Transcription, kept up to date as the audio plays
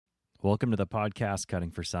Welcome to the podcast Cutting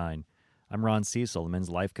for Sign. I'm Ron Cecil, the men's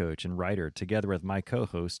life coach and writer, together with my co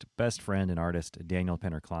host, best friend, and artist, Daniel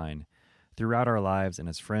Penner Klein. Throughout our lives and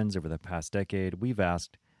as friends over the past decade, we've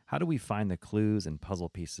asked, how do we find the clues and puzzle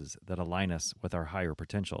pieces that align us with our higher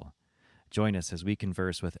potential? Join us as we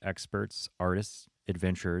converse with experts, artists,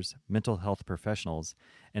 adventurers, mental health professionals,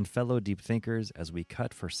 and fellow deep thinkers as we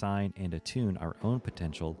cut for sign and attune our own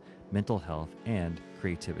potential, mental health, and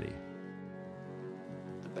creativity.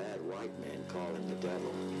 The bad white men call him the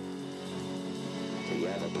devil. The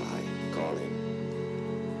Yavapai call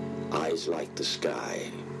him eyes like the sky.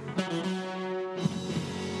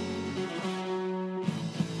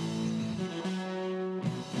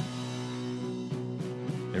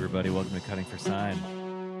 Hey everybody, welcome to Cutting for Sign.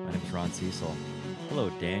 My name is Ron Cecil. Hello,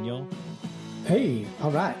 Daniel. Hey,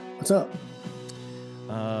 all right. What's up?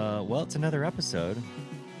 Well, it's another episode,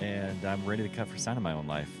 and I'm ready to cut for sign in my own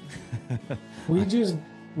life. We just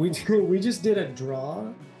did a draw,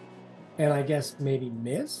 and I guess maybe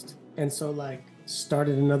missed, and so like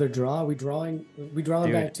started another draw. We drawing Dude,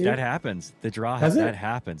 back too. that happens. The draw Does that it?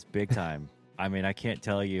 happens big time. I mean, I can't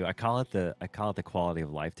tell you. I call it the quality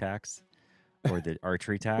of life tax, or the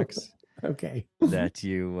archery tax. Okay. That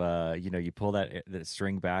you pull that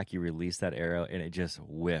string back, you release that arrow, and it just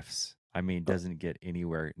whiffs. I mean, doesn't get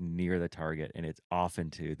anywhere near the target, and it's off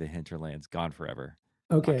into the hinterlands, gone forever.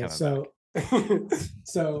 Okay, coming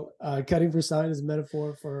so cutting for sign is a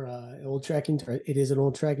metaphor for an old tracking term. It is an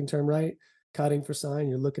old tracking term, right? Cutting for sign,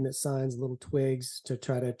 you're looking at signs, little twigs to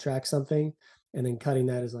try to track something, and then cutting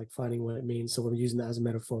that is like finding what it means. So we're using that as a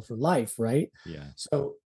metaphor for life, right? Yeah.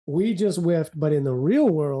 So we just whiffed, but in the real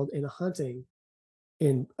world, in hunting,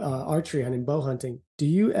 in archery hunting, bow hunting, do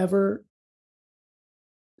you ever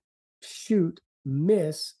shoot,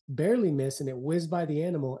 miss, barely miss, and it whizzed by the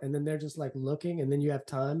animal, and then they're just like looking, and then you have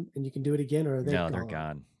time and you can do it again, or are they No, gone? they're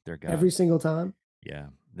gone. They're gone. Every single time? Yeah,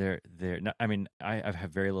 they're not. I mean, I've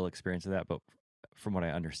had very little experience of that, but from what I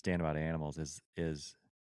understand about animals, is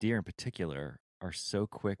deer in particular are so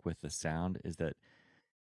quick with the sound is that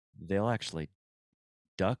they'll actually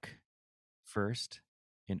duck first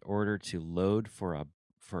in order to load for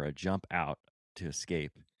a jump out to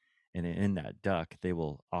escape, and in that duck, they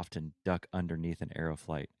will often duck underneath an arrow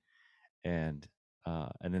flight, and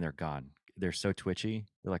then they're gone. They're so twitchy.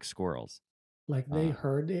 They're like squirrels. Like they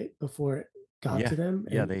heard it before it got to them?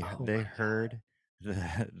 Yeah, And they heard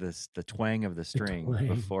the twang of the string twang.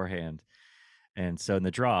 beforehand. And so in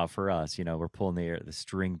the draw for us, we're pulling the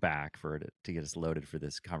string back for it to get us loaded for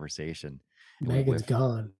this conversation. And we Megan's whiff.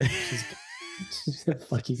 gone. She said,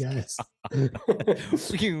 fuck you guys. It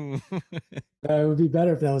would be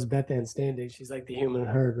better if that was Beth Ann Standing. She's like the human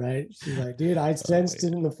herd, right? She's like, dude, I sensed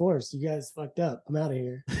it in the force. You guys fucked up. I'm out of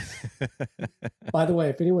here. By the way,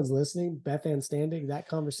 if anyone's listening, Beth Ann Standing, that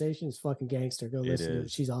conversation is fucking gangster. Go listen to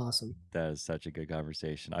it. She's awesome. That is such a good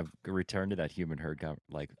conversation. I've returned to that human herd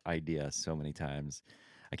idea so many times.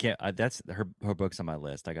 I can't. That's her book's on my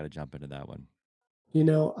list. I got to jump into that one.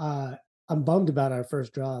 I'm bummed about our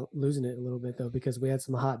first draw losing it a little bit though, because we had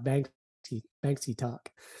some hot Banksy talk.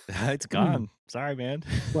 It's gone. Sorry, man.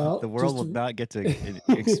 Well, the world will not get to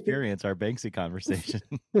experience our Banksy conversation.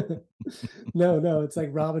 No, it's like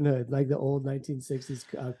Robin Hood, like the old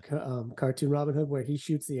 1960s cartoon Robin Hood, where he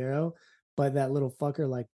shoots the arrow, but that little fucker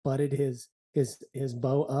like butted his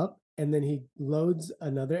bow up, and then he loads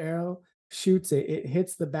another arrow, shoots it, it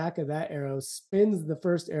hits the back of that arrow, spins the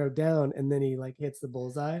first arrow down, and then he like hits the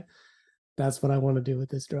bullseye. That's what I want to do with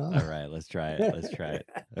this draw. All right, let's try it.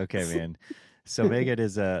 Okay, man. So Megan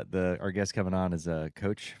is our guest coming on is a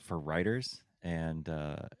coach for writers, and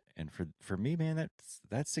for me, man,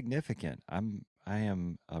 that's significant. I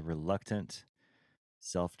am a reluctant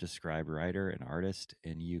self-described writer and artist,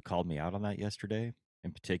 and you called me out on that yesterday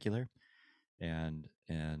in particular. And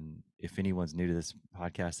if anyone's new to this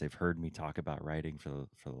podcast, they've heard me talk about writing for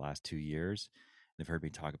the last 2 years. They've heard me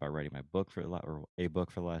talk about writing my book for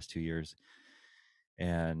the last 2 years,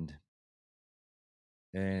 and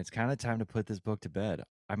it's kind of time to put this book to bed.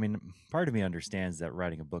 I mean, part of me understands that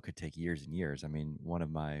writing a book could take years and years. I mean, one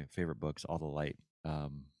of my favorite books, All the Light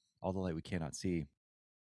We Cannot See,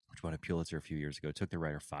 which won a Pulitzer a few years ago, took the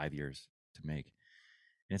writer 5 years to make.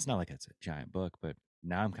 And it's not like it's a giant book, but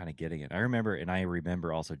now I'm kind of getting it. I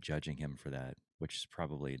remember also judging him for that, which is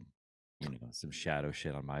probably, some shadow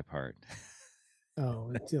shit on my part.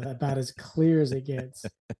 Oh, it's about as clear as it gets.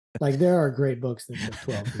 Like there are great books that took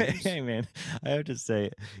 12 years. Hey, man, I have to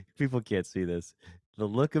say, people can't see this. The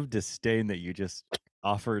look of disdain that you just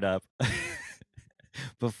offered up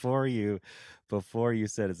before you before you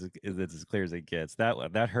said it's as clear as it gets.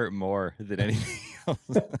 That hurt more than anything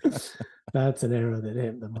else. That's an arrow that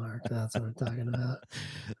hit the mark. That's what I'm talking about.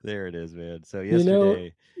 There it is, man. So You know,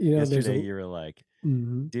 there's yesterday a you were like,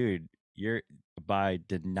 mhm. dude, you're by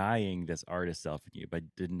denying this artist self in you, by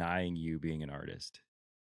denying you being an artist,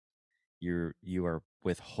 you are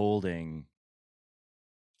withholding.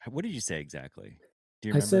 What did you say exactly? Do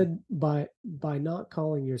you I remember? said by not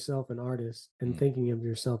calling yourself an artist and Mm, thinking of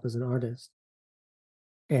yourself as an artist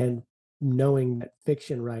and knowing that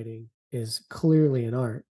fiction writing is clearly an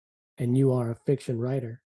art and you are a fiction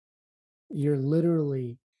writer, you're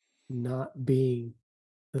literally not being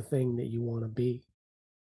the thing that you want to be.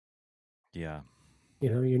 yeah,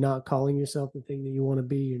 You're not calling yourself the thing that you want to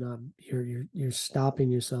be. You're stopping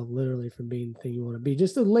yourself literally from being the thing you want to be,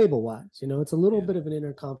 just a label wise. It's a little yeah, bit of an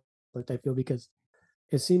inner conflict, I feel, because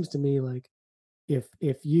it seems to me like if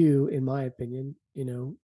you, in my opinion,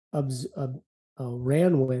 obs-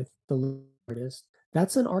 ran with the artist,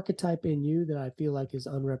 that's an archetype in you that I feel like is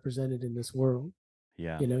unrepresented in this world.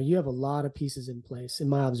 yeah. You have a lot of pieces in place. In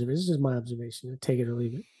my observation, this is just my observation. Take it or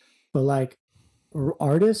leave it. But like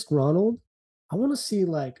artist Ronald, I want to see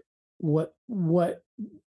like what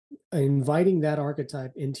inviting that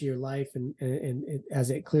archetype into your life and as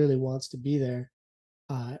it clearly wants to be there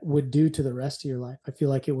would do to the rest of your life. I feel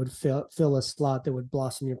like it would fill a slot that would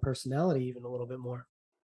blossom your personality even a little bit more.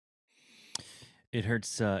 It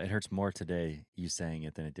hurts. It hurts more today you saying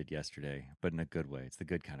it than it did yesterday, but in a good way. It's the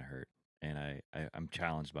good kind of hurt, and I'm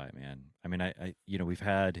challenged by it, man. I mean, we've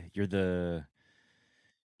had we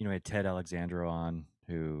had Ted Alexandro on,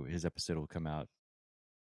 who his episode will come out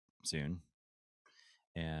soon,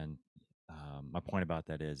 and my point about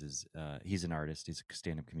that is he's an artist, he's a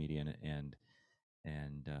stand-up comedian, and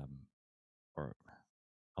or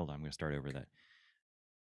hold on, I'm going to start over that.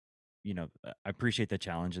 I appreciate the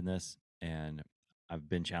challenge in this, and I've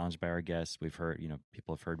been challenged by our guests. We've heard,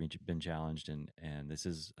 people have heard me been challenged, and this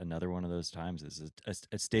is another one of those times. This is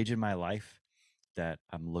a stage in my life that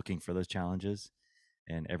I'm looking for those challenges,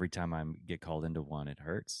 and every time I get called into one, it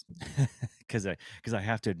hurts because I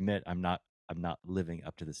have to admit I'm not living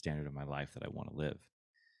up to the standard of my life that I want to live,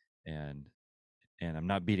 and I'm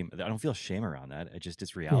not beating. I don't feel shame around that. It's Yeah.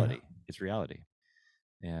 reality. It's reality,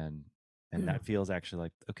 and Yeah. that feels actually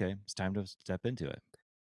like, okay, it's time to step into it.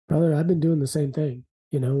 Brother, I've been doing the same thing.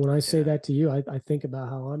 When I say Yeah, that to you, I think about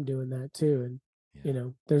how I'm doing that too. And, yeah.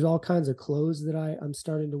 there's all kinds of clothes that I'm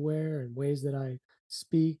starting to wear and ways that I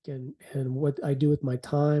speak and what I do with my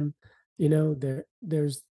time. There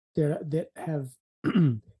that have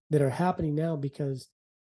that are happening now because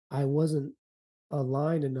I wasn't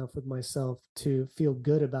aligned enough with myself to feel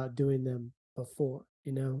good about doing them before.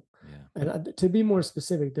 Yeah. And to be more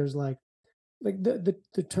specific, there's like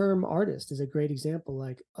the term artist is a great example.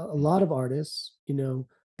 Like a Mm. lot of artists,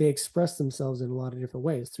 they express themselves in a lot of different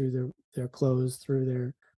ways through their clothes, through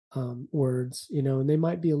their words, and they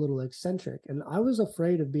might be a little eccentric. And I was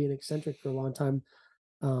afraid of being eccentric for a long time,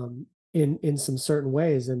 in some certain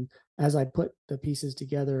ways. And as I put the pieces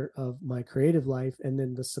together of my creative life and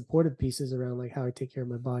then the supportive pieces around like how I take care of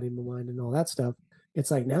my body, my mind, and all that stuff,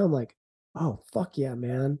 it's like now I'm like, oh fuck yeah,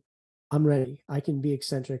 man. I'm ready. I can be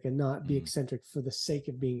eccentric and not be Mm. eccentric for the sake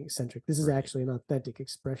of being eccentric. This is Right. actually an authentic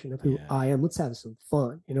expression of who Yeah. I am. Let's have some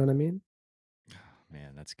fun. You know what I mean?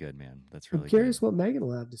 Man, that's good, man. That's I'm really good. curious what Megan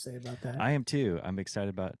will have to say about that. I am too. I'm excited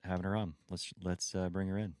about having her on. Let's bring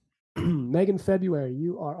her in. Megan February,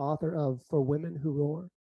 you are author of For Women Who Roar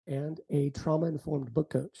and a trauma informed book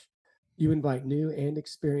coach. You invite new and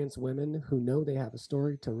experienced women who know they have a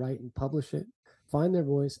story to write and publish it, find their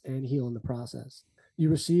voice, and heal in the process. You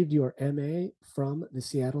received your MA from the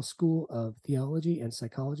Seattle School of Theology and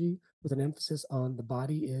Psychology with an emphasis on the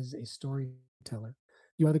body is a storyteller.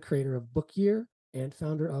 You are the creator of Book Year and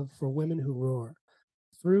founder of For Women Who Roar,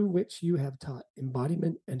 through which you have taught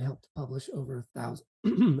embodiment and helped publish over 1,000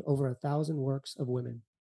 over 1,000 works of women.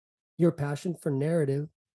 Your passion for narrative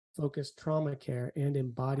focused trauma care and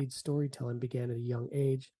embodied storytelling began at a young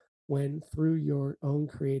age when, through your own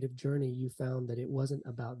creative journey, you found that it wasn't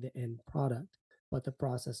about the end product, but the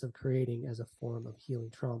process of creating as a form of healing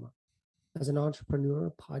trauma. As an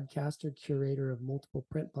entrepreneur, podcaster, curator of multiple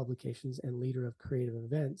print publications, and leader of creative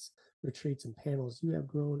events, retreats, and panels, you have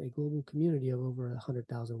grown a global community of over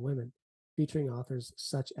 100,000 women, featuring authors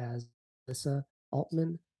such as Lisa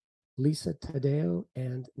Altman, Lisa Tadeo,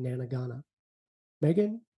 and Nana Gana.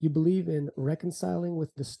 Megan, you believe in reconciling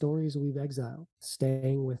with the stories we've exiled,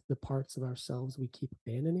 staying with the parts of ourselves we keep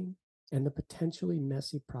abandoning, and the potentially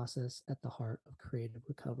messy process at the heart of creative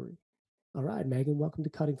recovery. All right, Megan, welcome to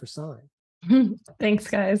Cutting for Sign. Thanks,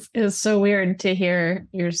 guys. It's so weird to hear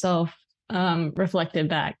yourself reflected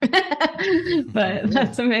back. But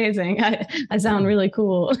that's amazing. I sound really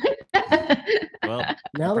cool. Well,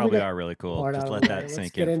 Now you that we probably got are really cool. part Just out of let the that way, let's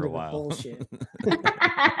sink get in into for a the while. bullshit.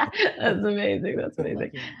 That's amazing. That's Fuck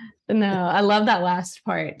amazing. yeah. No, I love that last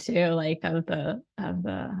part too, like of the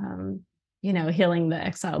healing the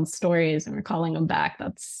exiled stories and recalling them back.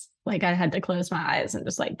 That's like I had to close my eyes and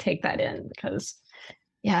just like take that in because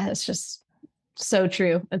yeah, it's just so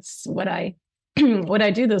true. It's what I what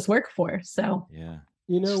I do this work for. So Yeah.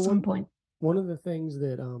 You know, some point. one of the things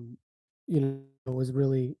that was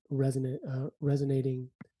really resonating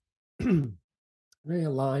very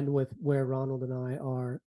aligned with where Ronald and I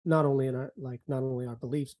are, not only our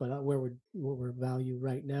beliefs, but where we're value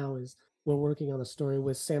right now is we're working on a story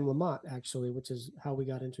with Sam Lamott, actually, which is how we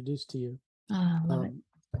got introduced to you. Love it.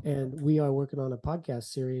 And we are working on a podcast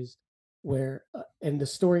series where, and the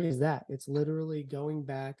story is that it's literally going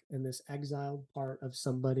back in this exiled part of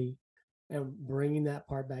somebody and bringing that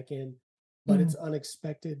part back in, but it's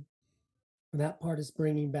unexpected. And that part is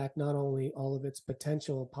bringing back not only all of its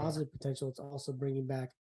potential, positive potential, it's also bringing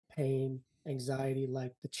back pain, anxiety,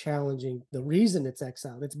 like the reason it's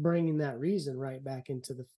exiled. It's bringing that reason right back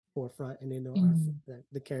into the forefront and into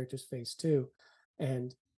the character's face too.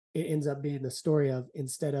 And it ends up being the story of,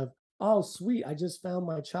 instead of, oh, sweet, I just found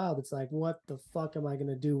my child, it's like, what the fuck am I going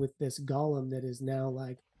to do with this golem that is now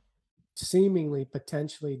like seemingly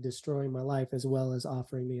potentially destroying my life, as well as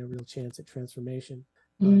offering me a real chance at transformation.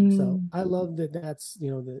 So I love that that's,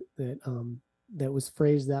 that was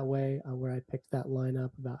phrased that way, where I picked that line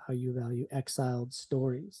up about how you value exiled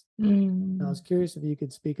stories. I was curious if you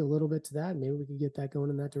could speak a little bit to that. Maybe we could get that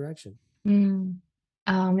going in that direction.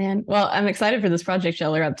 Oh man. Well, I'm excited for this project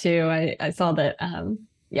y'all are up to. I saw that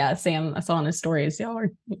Sam, I saw in his stories, y'all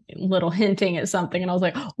are little hinting at something, and I was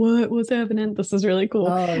like, what's happening? This is really cool.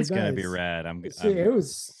 Oh, It's gonna be rad. it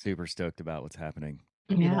was super stoked about what's happening.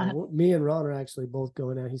 Yeah. Me and Ron are actually both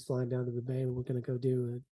going out. He's flying down to the Bay, and we're going to go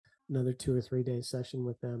do another 2 or 3 day session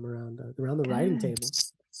with them around the writing table.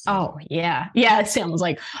 Oh yeah. Sam was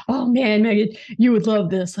like, oh man, Megan, you would love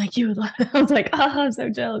this. Like you would love it. I was like, oh, I'm so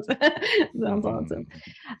jealous. Sounds awesome.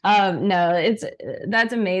 No,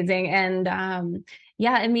 that's amazing. And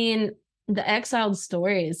I mean, the exiled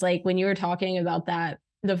stories, like when you were talking about that,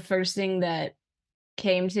 the first thing that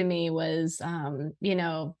came to me was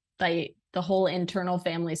like the whole internal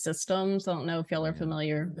family systems. I don't know if y'all are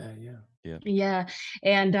familiar. Yeah.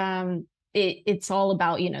 And it's all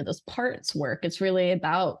about, those parts work. It's really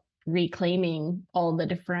about reclaiming all the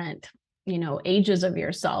different, ages of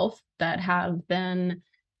yourself that have been,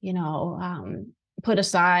 put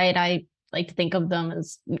aside. I like to think of them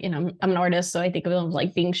as, I'm an artist, so I think of them as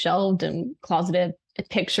like being shelved and closeted,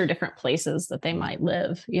 picture different places that they might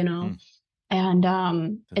live, And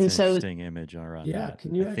That's so interesting image around that.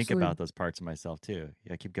 Can you think about those parts of myself too?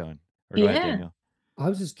 Yeah, keep going. Or go ahead, Daniel. I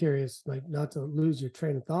was just curious, like, not to lose your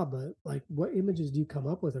train of thought, but like, what images do you come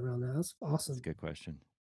up with around that? That's awesome. That's a good question.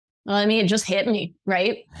 Well, I mean, it just hit me,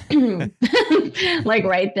 right? Like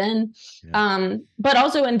right then. Yeah. But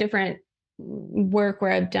also in different work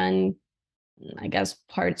where I've done, I guess,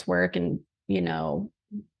 parts work and,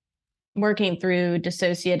 working through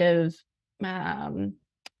dissociative,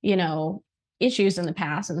 issues in the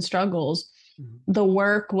past and struggles. The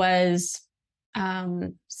work was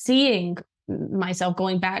seeing myself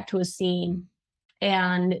going back to a scene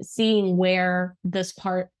and seeing where this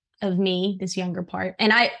part of me, this younger part,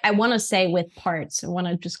 and I want to say with parts, I want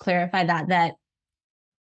to just clarify that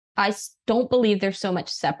I don't believe they're so much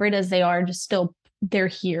separate as they are just still, they're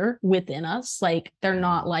here within us. Like they're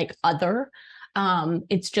not like other.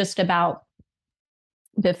 It's just about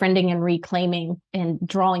befriending and reclaiming and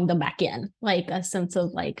drawing them back in, like a sense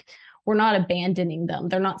of like, we're not abandoning them.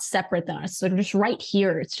 They're not separate than us. They're just right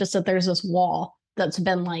here. It's just that there's this wall that's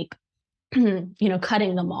been like,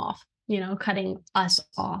 cutting them off, cutting us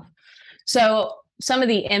off. So some of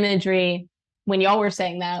the imagery, when y'all were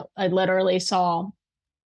saying that, I literally saw,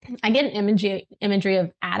 I get an imagery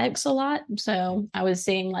of attics a lot. So I was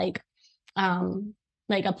seeing like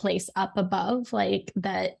a place up above, like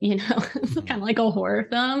that, kind of like a horror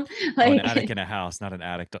film. Like an attic in a house, not an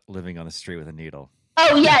addict living on the street with a needle.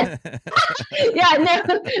 Oh yes. Yeah,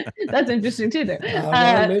 no, that's interesting too. There.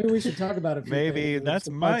 Maybe we should talk about it. Maybe that's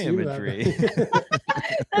my imagery.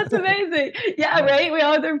 That's amazing. Yeah, right. We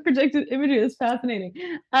all have their projected imagery. It's fascinating.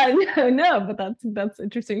 No, but that's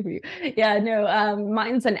interesting for you. Yeah, no.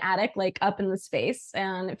 Mine's an attic, like up in the space,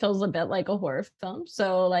 and it feels a bit like a horror film.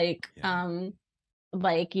 So, like, you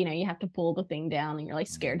have to pull the thing down, and you're like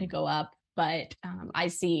scared to go up. But I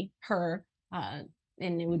see her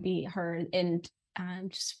and it would be her and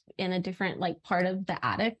just in a different like part of the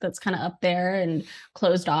attic that's kind of up there and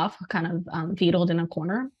closed off, kind of fetaled in a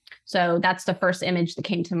corner. So that's the first image that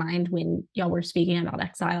came to mind when y'all were speaking about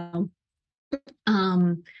exile.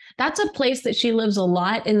 That's a place that she lives a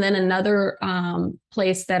lot. And then another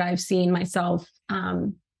place that I've seen myself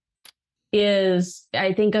is,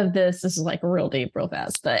 I think of this is like real deep, real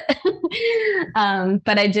fast, but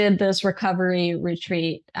but I did this recovery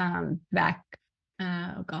retreat back,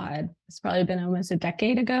 oh God, it's probably been almost a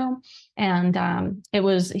decade ago. And it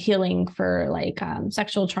was healing for like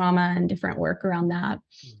sexual trauma and different work around that.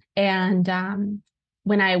 And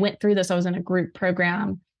when I went through this, I was in a group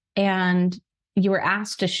program, and you were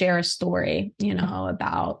asked to share a story, you know,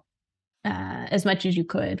 about as much as you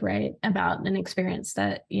could, right? About an experience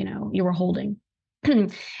that, you know, you were holding.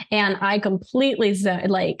 And I completely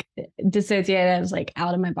like dissociated. I was like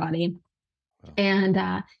out of my body.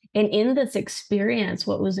 Wow. And in this experience,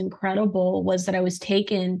 what was incredible was that I was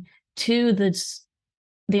taken to this,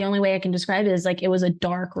 the only way I can describe it is like, it was a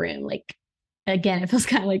dark room. Like, again, it feels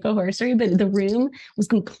kind of like a horror story, but the room was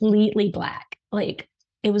completely black. Like,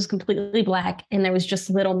 it was completely black, and there was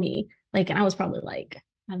just little me. Like, and I was probably like,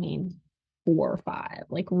 I mean, 4 or 5,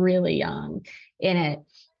 like really young in it.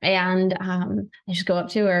 And I just go up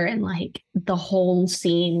to her, and like the whole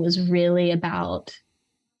scene was really about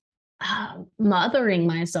mothering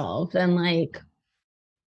myself and like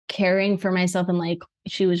caring for myself. And like,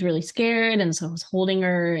 she was really scared. And so I was holding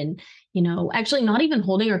her, and, you know, actually not even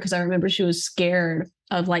holding her, because I remember she was scared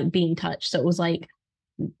of like being touched. So it was like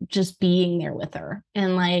just being there with her.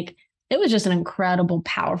 And like, it was just an incredible,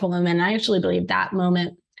 powerful moment. And I actually believe that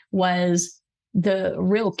moment was the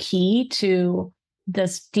real key to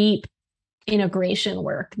this deep integration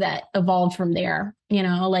work that evolved from there, you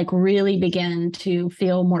know, like really began to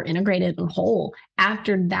feel more integrated and whole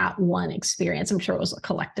after that one experience. I'm sure it was a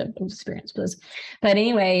collective experience, but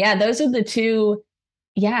anyway, yeah, those are the two,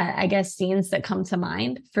 yeah, I guess scenes that come to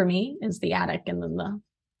mind for me, is the attic and then the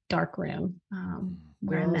dark room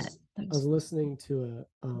where I met. I was listening to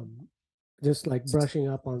just like brushing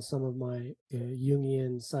up on some of my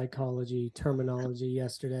Jungian psychology terminology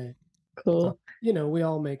yesterday. Cool. You know, we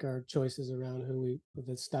all make our choices around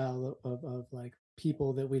the style of like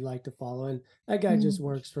people that we like to follow, and that guy just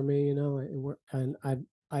works for me, you know. And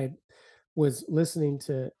I was listening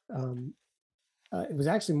to it was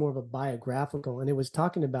actually more of a biographical, and it was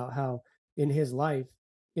talking about how in his life,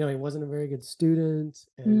 you know, he wasn't a very good student,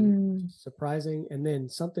 and surprising, and then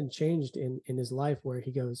something changed in his life where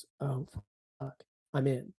he goes, oh fuck, I'm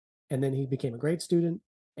in. And then he became a great student,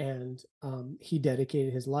 and he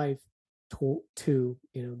dedicated his life to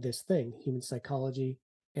you know, this thing, human psychology,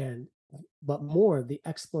 and but more the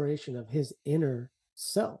exploration of his inner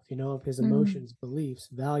self, you know, of his emotions, beliefs,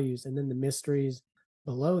 values, and then the mysteries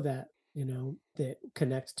below that, you know, that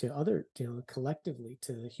connects to other, you know, collectively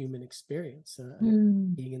to the human experience,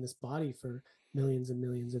 being in this body for millions and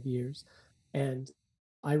millions of years. And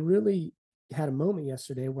I really had a moment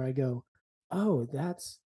yesterday where I go, oh,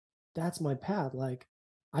 that's my path. Like,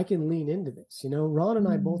 I can lean into this, you know. Ron and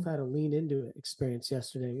I both had a lean into it experience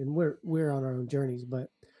yesterday, and we're on our own journeys, but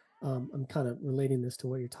I'm kind of relating this to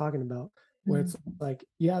what you're talking about, where it's like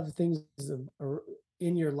you have things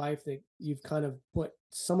in your life that you've kind of put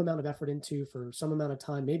some amount of effort into for some amount of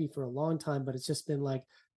time, maybe for a long time, but it's just been like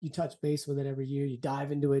you touch base with it every year, you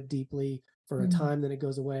dive into it deeply for a time, then it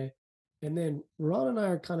goes away. And then Ron and I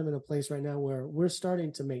are kind of in a place right now where we're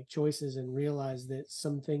starting to make choices and realize that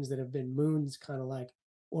some things that have been moons kind of like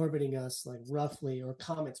orbiting us, like roughly, or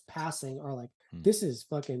comets passing, are like, this is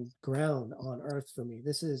fucking ground on earth for me.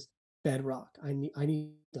 This is bedrock. I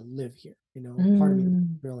need to live here, you know. Part of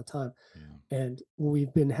me all the time. And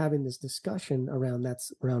we've been having this discussion around,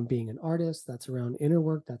 that's around being an artist, that's around inner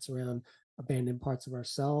work, that's around abandoned parts of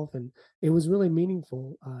ourselves. And it was really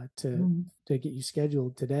meaningful to get you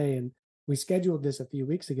scheduled today. And we scheduled this a few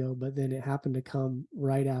weeks ago, but then it happened to come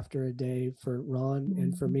right after a day for Ron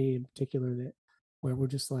and for me in particular, that where we're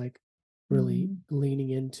just like really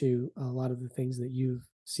leaning into a lot of the things that you've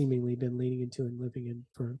seemingly been leaning into and living in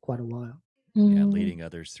for quite a while. Yeah, leading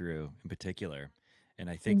others through in particular. And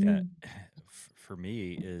I think that for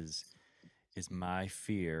me is my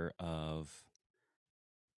fear of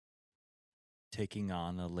taking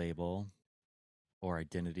on a label or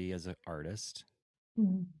identity as an artist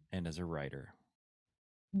and as a writer.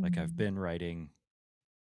 Like, I've been writing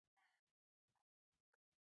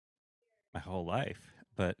my whole life,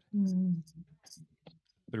 but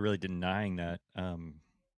really denying that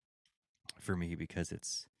for me, because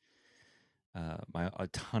it's a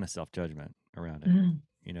ton of self-judgment around it,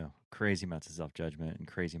 you know, crazy amounts of self-judgment and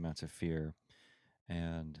crazy amounts of fear.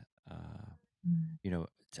 And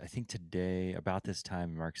I think today, about this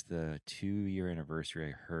time, marks the 2-year anniversary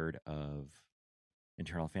I heard of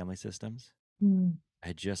internal family systems. I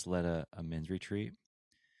had just led a men's retreat,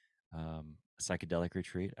 a psychedelic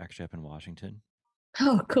retreat, actually up in Washington.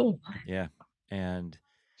 Oh, cool. Yeah. And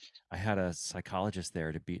I had a psychologist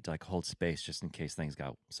there to hold space just in case things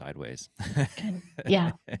got sideways. Good.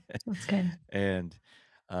 Yeah, that's good. And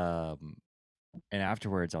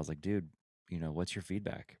afterwards I was like, dude, what's your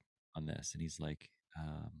feedback on this? And he's like,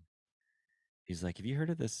 have you heard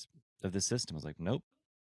of this system? I was like, nope,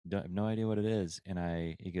 I have no idea what it is.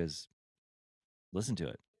 And he goes, listen to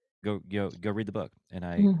it. Go read the book. And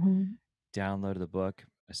I downloaded the book.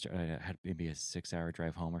 I had maybe a 6-hour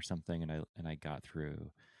drive home or something, and I got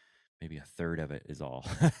through maybe a third of it is all.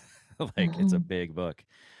 Like it's a big book.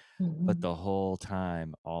 But the whole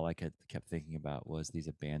time, all I kept thinking about was these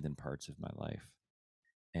abandoned parts of my life.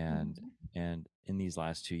 And in these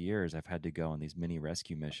last 2 years, I've had to go on these mini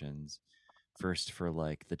rescue missions. First for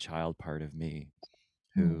like the child part of me,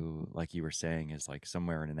 who, like you were saying, is like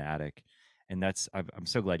somewhere in an attic. And I'm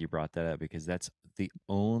so glad you brought that up, because that's the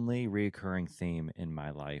only recurring theme in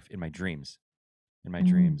my life, in my dreams,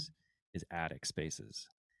 is attic spaces.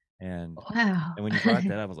 And Wow. and when you brought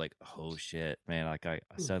that up, I was like, oh shit, man! Like I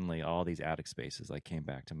suddenly, all these attic spaces like came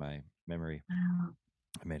back to my memory. Wow.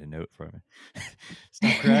 I made a note for me.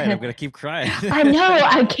 Stop crying! I'm gonna keep crying. I know,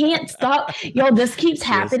 I can't stop. Yo, this keeps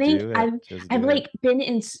happening. I've like been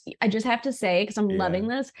in. I just have to say, because I'm loving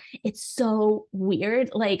this. It's so weird.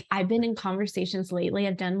 Like I've been in conversations lately.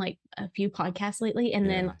 I've done like a few podcasts lately, and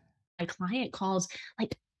then my client calls.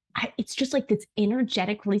 Like it's just like this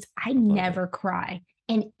energetic release. I never cry,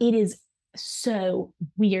 and it is so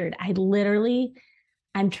weird. I'm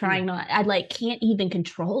trying not. I like can't even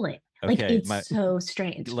control it. Like it's so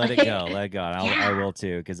strange. Let it go. I will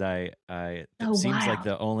too, because it seems like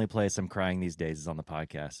the only place I'm crying these days is on the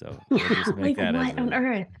podcast. So we'll just make like, that what on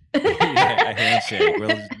earth? A handshake.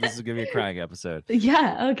 This is gonna be a crying episode.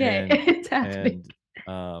 Yeah. Okay. It's happening.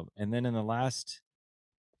 And then in the last,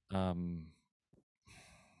 maybe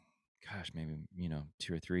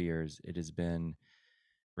 2 or 3 years, it has been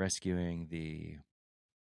rescuing the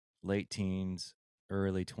late teens,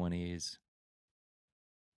 early 20s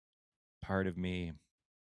part of me,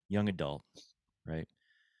 young adult, right?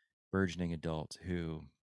 Burgeoning adult who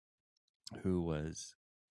was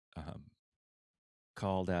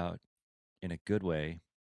called out in a good way,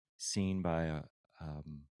 seen by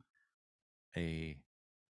a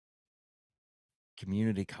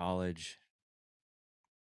community college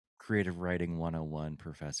creative writing 101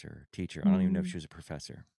 teacher. I don't even know if she was a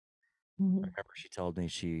professor. I remember she told me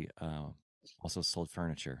she also sold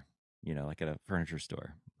furniture, like at a furniture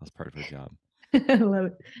store. That was part of her job. I love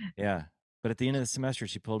it. Yeah. But at the end of the semester,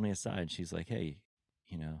 she pulled me aside. She's like, hey,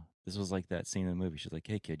 this was like that scene in the movie. She's like,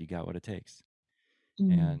 hey, kid, you got what it takes.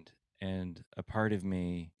 And a part of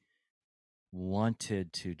me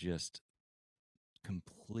wanted to just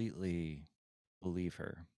completely believe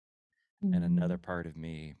her. And another part of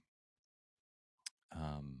me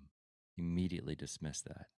immediately dismissed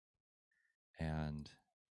that. And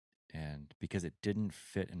because it didn't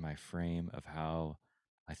fit in my frame of how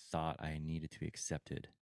I thought I needed to be accepted.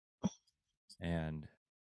 And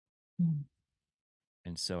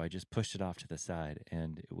so I just pushed it off to the side,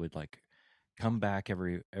 and it would like come back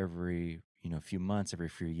every few months, every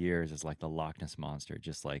few years, as like the Loch Ness monster,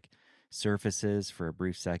 just like surfaces for a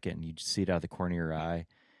brief second, and you just see it out of the corner of your eye,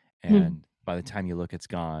 and by the time you look, it's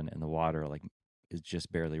gone, and the water like is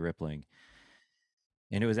just barely rippling.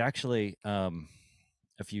 And it was actually a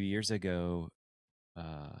few years ago,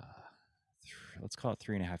 let's call it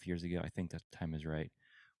 3.5 years ago, I think that time is right,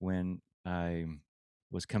 when I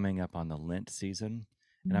was coming up on the Lent season.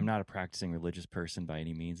 And I'm not a practicing religious person by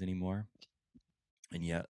any means anymore. And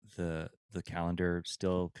yet the calendar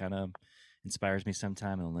still kind of inspires me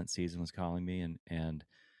sometime, and the Lent season was calling me, and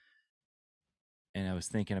I was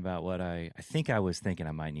thinking about what I was thinking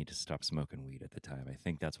I might need to stop smoking weed at the time. I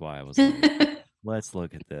think that's why I was like, let's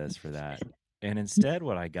look at this for that. And instead,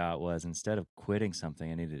 what I got was, instead of quitting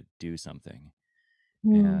something, I needed to do something.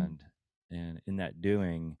 And in that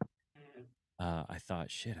doing, I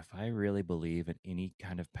thought, shit, if I really believe in any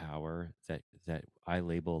kind of power that I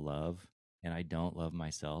label love, and I don't love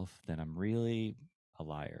myself, then I'm really a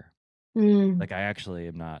liar. Like I actually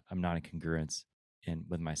I'm not in congruence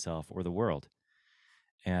with myself or the world.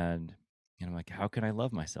 And I'm like, how can I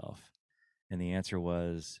love myself? And the answer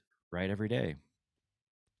was write every day.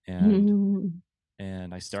 And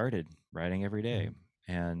I started writing every day.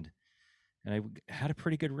 And had a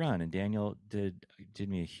pretty good run. And Daniel did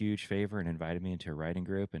me a huge favor and invited me into a writing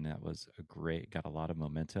group, and that was got a lot of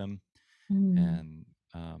momentum. And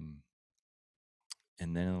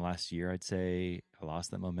and then in the last year, I'd say I lost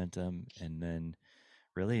that momentum. And then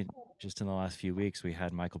really just in the last few weeks, we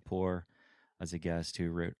had Michael Poore as a guest, who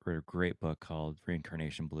wrote a great book called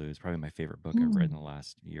Reincarnation Blues, probably my favorite book I've read in the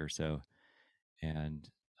last year or so. And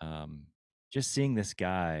just seeing this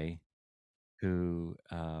guy who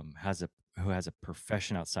has a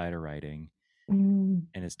profession outside of writing and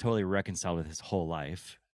is totally reconciled with his whole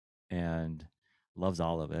life and loves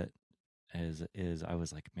all of it, is I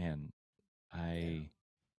was like, man, I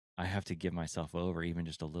have to give myself over even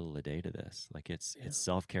just a little a day to this. Like it's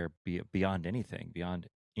self-care beyond anything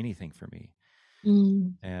for me.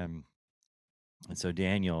 And so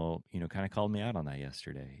Daniel, kind of called me out on that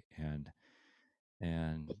yesterday, and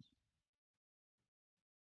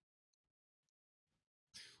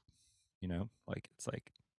like it's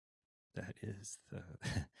like that is the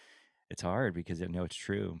it's hard because I know it's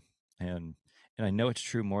true, and I know it's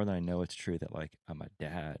true more than I know it's true that like I'm a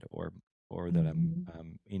dad or that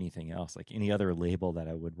I'm anything else, like any other label that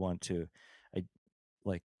I would want to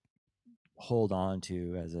like hold on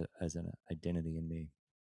to as an identity in me.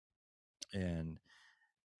 And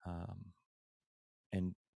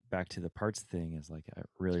back to the parts thing is like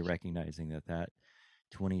really recognizing that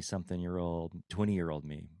 20-year-old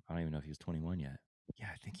me, I don't even know if he was 21 yet. Yeah,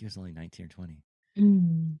 I think he was only 19 or 20.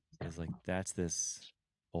 Is like, that's this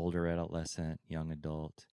older adolescent, young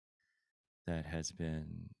adult that has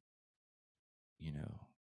been,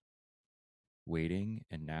 waiting,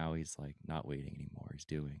 and now he's like not waiting anymore. He's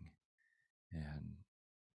doing. And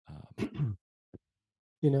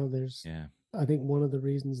there's I think one of the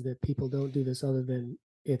reasons that people don't do this, other than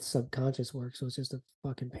it's subconscious work, so it's just a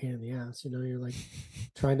fucking pain in the ass. You're like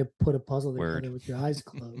trying to put a puzzle together with your eyes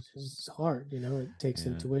closed. It's hard. It takes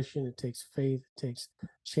intuition, it takes faith, it takes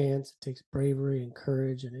chance, it takes bravery and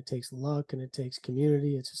courage, and it takes luck, and it takes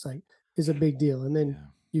community. It's just like, it's a big deal. And then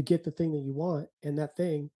you get the thing that you want, and that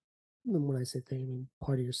thing, and when I say thing, I mean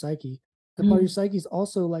part of your psyche. That part of your psyche is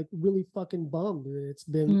also like really fucking bummed that it's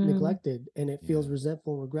been neglected, and it feels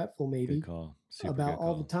resentful and regretful maybe about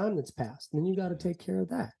all the time that's passed. And then you got to take care of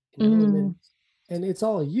that, and it's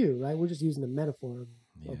all you, right? We're just using the metaphor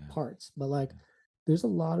of parts, but like there's a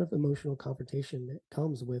lot of emotional confrontation that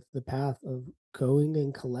comes with the path of going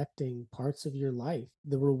and collecting parts of your life.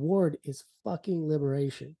 The reward is fucking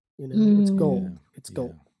liberation. It's gold. It's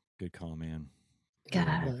gold. Good call, man. Good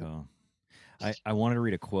call. I wanted to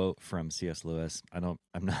read a quote from C.S. Lewis. I'm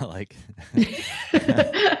not like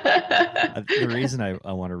the reason I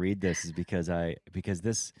want to read this is because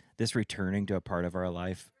this returning to a part of our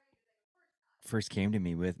life first came to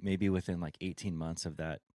me within like 18 months of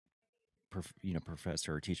that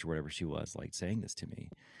professor or teacher, whatever she was, like saying this to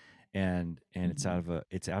me. And it's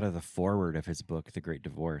out of the foreword of his book, The Great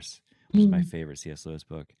Divorce, which is my favorite C.S. Lewis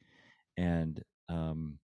book. And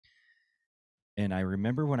I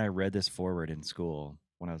remember when I read this foreword in school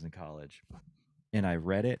when I was in college, and I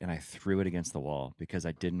read it and I threw it against the wall because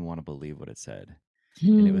I didn't want to believe what it said.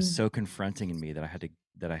 And it was so confronting in me that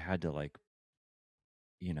I had to like,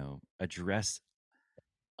 address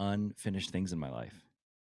unfinished things in my life.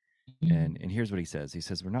 And here's what he says. He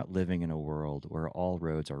says, we're not living in a world where all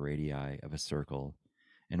roads are radii of a circle,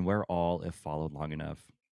 and where all, if followed long enough,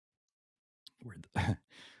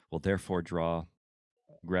 will therefore draw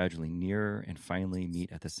gradually nearer and finally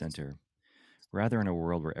meet at the center. Rather, in a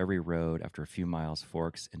world where every road after a few miles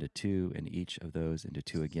forks into two, and each of those into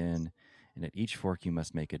two again, and at each fork you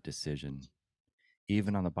must make a decision.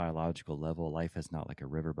 Even on the biological level, life is not like a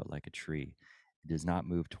river, but like a tree. It does not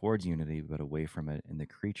move towards unity, but away from it, and the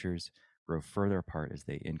creatures grow further apart as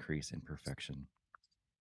they increase in perfection.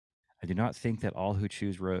 I do not think that all who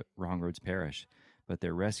choose wrong roads perish, but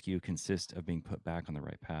their rescue consists of being put back on the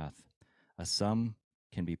right path. Some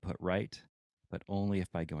can be put right, but only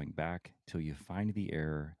if by going back till you find the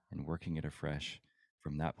error and working it afresh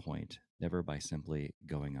from that point, never by simply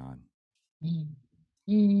going on.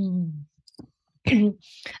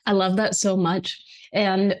 I love that so much.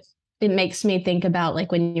 And it makes me think about,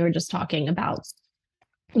 like, when you were just talking about,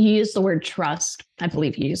 you used the word trust. I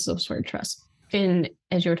believe you used this word trust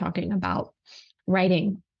as you were talking about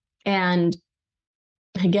writing. And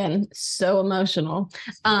again, so emotional.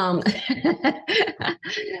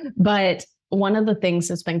 But one of the things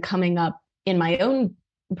that's been coming up in my own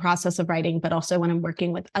process of writing, but also when I'm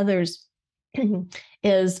working with others,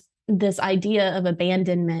 is this idea of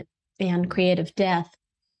abandonment and creative death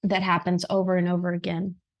that happens over and over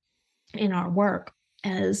again in our work.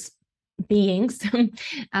 As beings.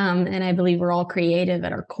 And I believe we're all creative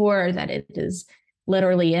at our core, that it is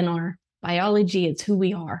literally in our biology, it's who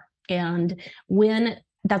we are. And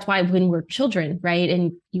that's why when we're children, right?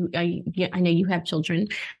 And I know you have children,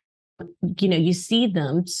 you see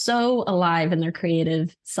them so alive in their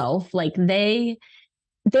creative self, like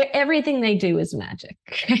everything they do is magic.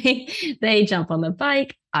 Right? They jump on the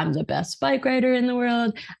bike. I'm the best bike rider in the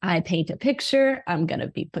world. I paint a picture. I'm going to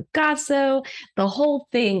be Picasso. The whole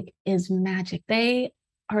thing is magic. They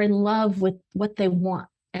are in love with what they want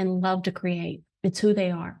and love to create. It's who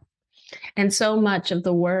they are. And so much of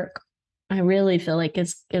the work, I really feel like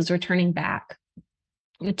is returning back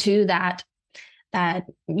to that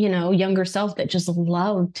younger self that just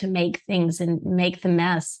loved to make things and make the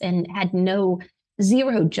mess and had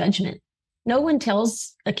zero judgment. No one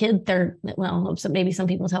tells a kid maybe some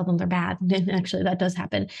people tell them they're bad. Actually, that does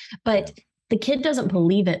happen. But the kid doesn't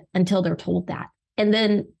believe it until they're told that. And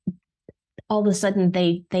then all of a sudden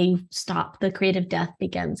they stop. The creative death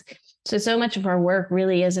begins. So much of our work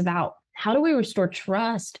really is about how do we restore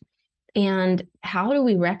trust, and how do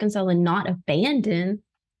we reconcile and not abandon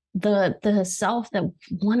the self that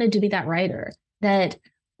wanted to be that writer, that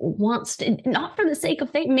wants to, not for the sake of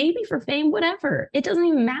fame, maybe for fame, whatever. It doesn't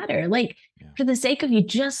even matter. Like for the sake of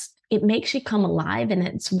it makes you come alive, and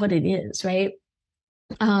it's what it is, right?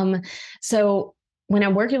 So when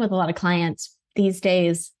I'm working with a lot of clients these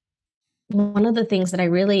days, one of the things that I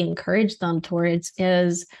really encourage them towards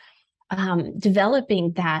is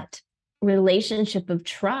developing that relationship of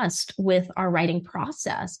trust with our writing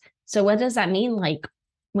process. So what does that mean? Like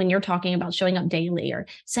when you're talking about showing up daily or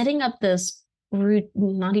setting up this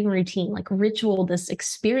not even routine, like ritual, this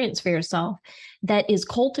experience for yourself that is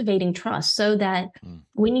cultivating trust, so that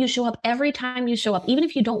when you show up, every time you show up, even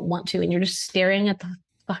if you don't want to, and you're just staring at the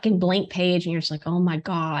fucking blank page and you're just like, oh my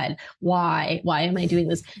God, why am I doing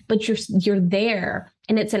this? But you're there,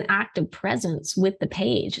 and it's an act of presence with the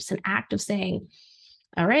page. It's an act of saying,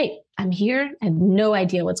 all right, I'm here. I have no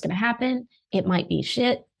idea what's going to happen. It might be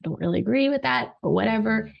shit. I don't really agree with that, but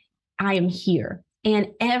whatever. I am here. And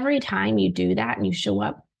every time you do that and you show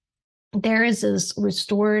up, there is this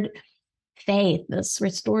restored faith, this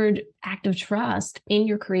restored act of trust in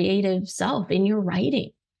your creative self, in your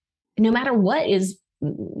writing. No matter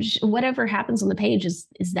whatever happens on the page is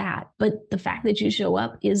that. But the fact that you show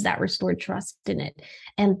up is that restored trust in it.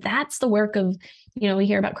 And that's the work of, we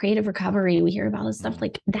hear about creative recovery. We hear about this stuff,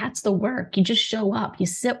 like that's the work. You just show up, you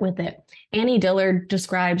sit with it. Annie Dillard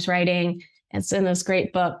describes writing. It's in this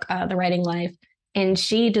great book, The Writing Life. And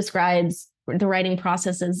she describes the writing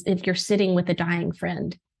process as if you're sitting with a dying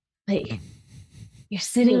friend. Like you're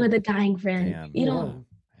sitting with a dying friend. Damn.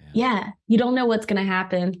 You don't know what's going to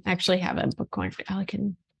happen. I actually have a bookmark. I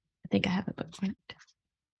think I have a bookmark.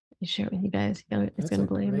 Let me share it with you guys. It's going to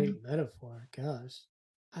blow you away. Metaphor. Gosh,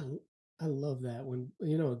 I love that when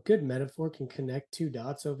a good metaphor can connect two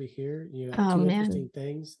dots over here. You got two interesting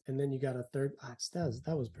things, and then you got a third.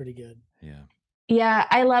 That was pretty good. Yeah. Yeah,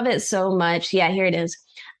 I love it so much. Yeah, here it is.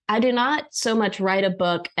 I do not so much write a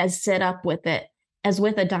book as sit up with it as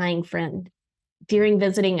with a dying friend. During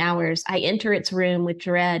visiting hours, I enter its room with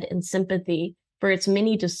dread and sympathy for its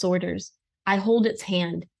many disorders. I hold its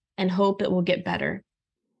hand and hope it will get better.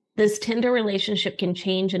 This tender relationship can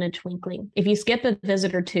change in a twinkling. If you skip a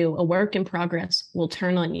visit or two, a work in progress will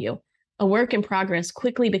turn on you. A work in progress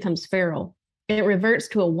quickly becomes feral. It reverts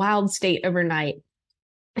to a wild state overnight.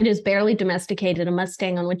 It is barely domesticated, a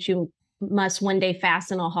Mustang on which you must one day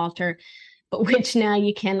fasten a halter, but which now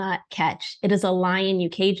you cannot catch. It is a lion you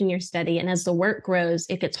cage in your study, and as the work grows,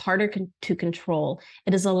 it gets harder to control.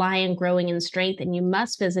 It is a lion growing in strength, and you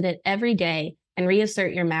must visit it every day and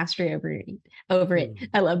reassert your mastery over it.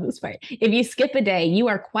 I love this part. If you skip a day, you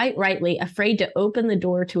are quite rightly afraid to open the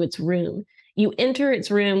door to its room. You enter its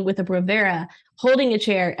room with a bravura, holding a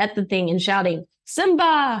chair at the thing and shouting,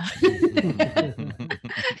 Simba!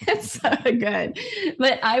 It's so good.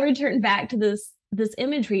 But I return back to this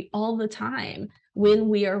imagery all the time when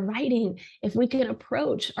we are writing. If we can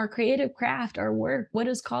approach our creative craft, our work, what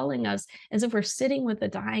is calling us, as if we're sitting with a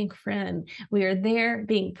dying friend. We are there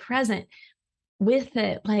being present with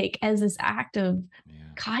it, like as this act of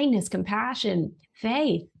kindness, compassion,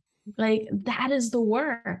 faith. Like that is the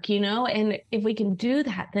work, and if we can do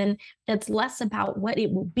that, then it's less about what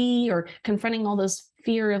it will be or confronting all this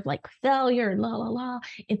fear of like failure and la la la.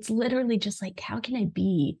 It's literally just like, how can I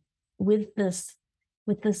be with this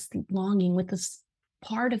longing, with this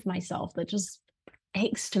part of myself that just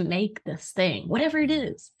aches to make this thing, whatever it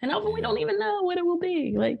is. And often we don't even know what it will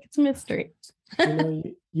be. Like it's a mystery.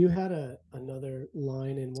 You had another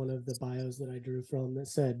line in one of the bios that I drew from that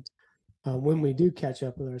said, when we do catch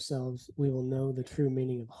up with ourselves, we will know the true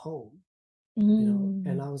meaning of home. You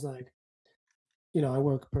know, and I was like, you know, I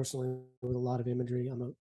work personally with a lot of imagery. I'm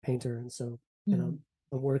a painter, and so and I'm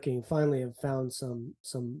working. Finally, I've found some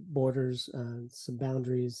borders, some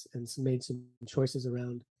boundaries, and made some choices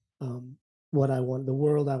around what I want, the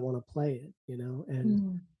world I want to play it. You know,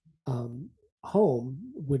 and home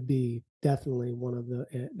would be definitely one of the,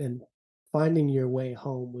 and finding your way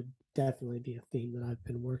home would definitely be a theme that I've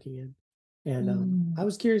been working in. And I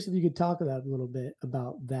was curious if you could talk about a little bit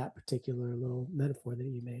about that particular little metaphor that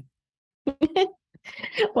you made.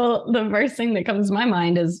 Well, the first thing that comes to my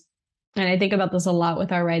mind is, and I think about this a lot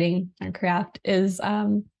with our writing, our craft, is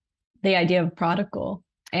the idea of prodigal.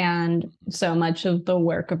 And so much of the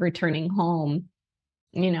work of returning home,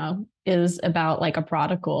 you know, is about like a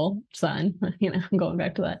prodigal son, you know, going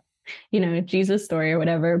back to that, you know, Jesus story or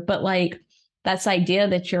whatever. But like that's idea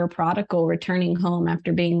that you're a prodigal returning home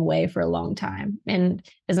after being away for a long time. And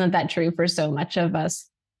isn't that true for so much of us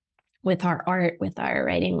with our art, with our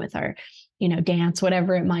writing, with our, you know, dance,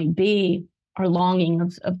 whatever it might be, our longing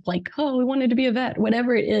of like, oh, we wanted to be a vet,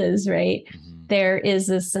 whatever it is, right? There is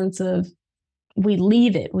this sense of we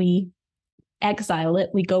leave it, we exile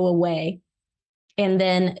it, we go away. And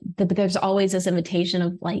then there's always this invitation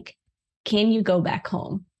of like, can you go back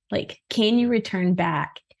home? Like, can you return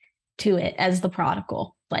back to it as the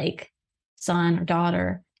prodigal, like son or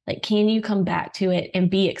daughter? Like, can you come back to it and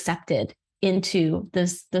be accepted into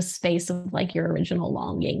this space of like your original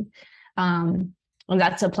longing? And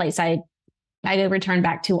that's a place I return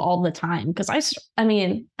back to all the time, because I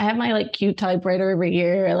mean, I have my like cute typewriter over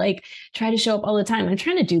here. I like try to show up all the time. I'm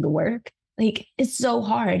trying to do the work. Like it's so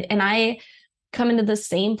hard. And I come into the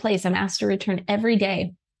same place. I'm asked to return every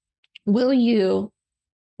day. Will you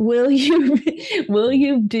will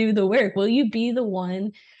you do the work? Will you be the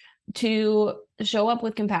one to show up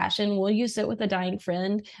with compassion? Will you sit with a dying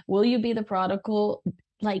friend? Will you be the prodigal,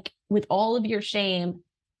 like with all of your shame,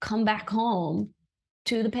 come back home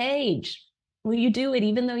to the page? Will you do it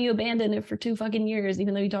even though you abandoned it for 2 fucking years,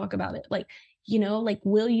 even though you talk about it? Like, you know, like,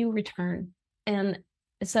 will you return? And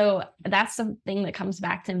so that's something that comes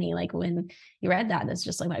back to me. Like when you read that, it's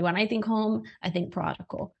just like when I think home, I think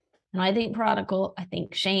prodigal. And I think prodigal, I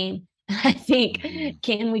think shame. I think,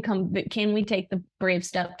 can we take the brave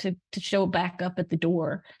step to show back up at the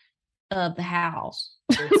door of the house?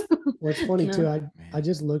 What's funny too, I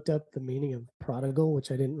just looked up the meaning of prodigal,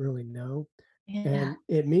 which I didn't really know. And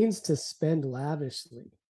it means to spend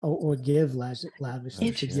lavishly or give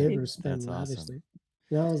lavishly, to give or spend lavishly. Awesome.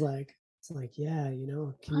 You know, I was like, it's like, yeah, you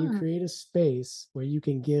know, can you create a space where you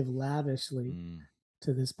can give lavishly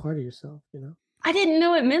to this part of yourself, you know? I didn't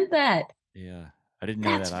know it meant that. Yeah, I didn't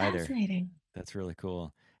know that either. Fascinating. That's really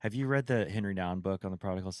cool. Have you read the Henry Nouwen book on the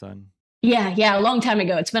prodigal son? Yeah, a long time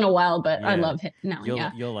ago. It's been a while, but I love it now.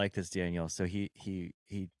 You'll like this, Daniel. So he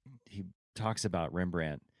talks about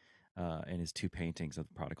Rembrandt and his 2 paintings of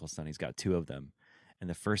the prodigal son. He's got 2 of them, and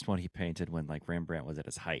the first one he painted when like Rembrandt was at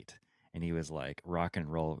his height, and he was like rock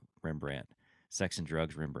and roll Rembrandt, sex and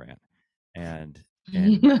drugs Rembrandt, and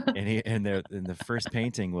the first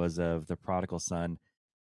painting was of the prodigal son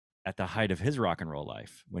at the height of his rock and roll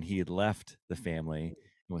life, when he had left the family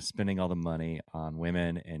and was spending all the money on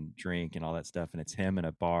women and drink and all that stuff. And it's him in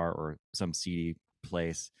a bar or some seedy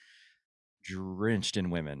place, drenched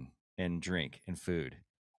in women and drink and food.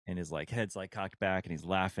 And his like head's like cocked back and he's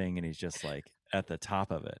laughing and he's just like at the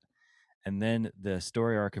top of it. And then the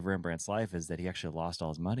story arc of Rembrandt's life is that he actually lost all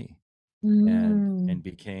his money and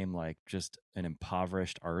became like just an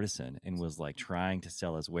impoverished artisan and was like trying to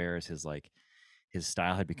sell his wares. His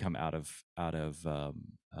style had become out of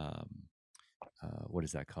what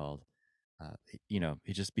is that called? You know,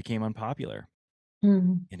 he just became unpopular,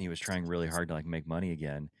 and he was trying really hard to like make money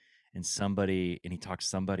again. And he talked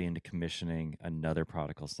somebody into commissioning another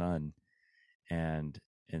prodigal son, and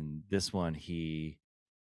in this one he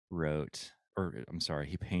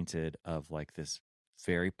painted of like this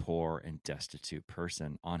very poor and destitute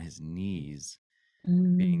person on his knees,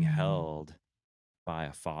 being held by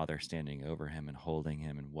a father standing over him and holding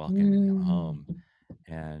him and welcoming him home.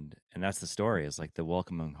 And that's the story, is like the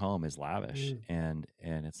welcoming home is lavish. And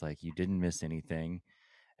it's like, you didn't miss anything.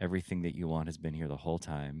 Everything that you want has been here the whole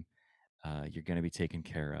time. You're going to be taken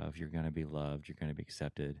care of. You're going to be loved. You're going to be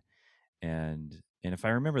accepted. And if I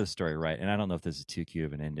remember the story right, and I don't know if this is too cute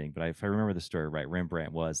of an ending, but if I remember the story right,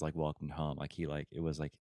 Rembrandt was like welcomed home. Like it was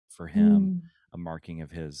like for him a marking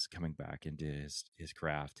of his coming back into his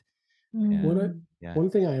craft. One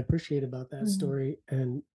thing I appreciate about that story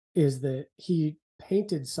is that he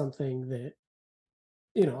painted something that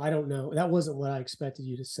I don't know. That wasn't what I expected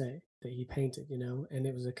you to say that he painted, and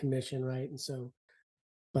it was a commission, right? And so,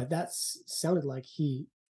 but that sounded like he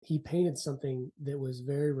painted something that was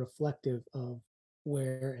very reflective of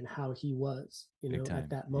where and how he was, at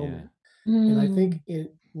that moment. Yeah. And I think in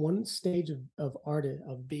one stage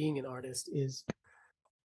of being an artist is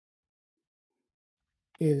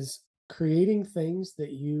creating things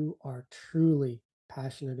that you are truly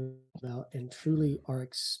passionate about and truly are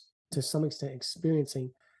to some extent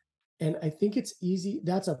experiencing. And I think it's easy.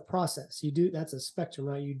 That's a process. That's a spectrum,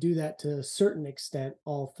 right? You do that to a certain extent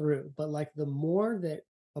all through. But like the more that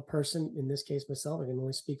a person, in this case myself, I can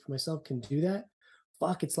only speak for myself, can do that,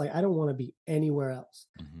 fuck, it's like I don't want to be anywhere else.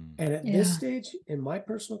 And at this stage in my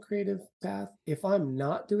personal creative path, if I'm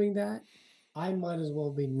not doing that, I might as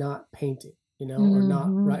well be not painting, or not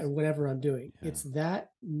right, or whatever I'm doing. Yeah. It's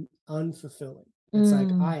that unfulfilling. It's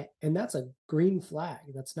like and that's a green flag.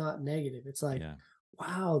 That's not negative. It's like,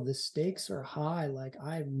 wow, the stakes are high. Like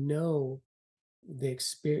I know the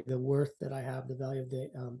experience, the worth that I have, the value of the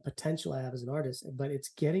potential I have as an artist, but it's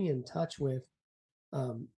getting in touch with,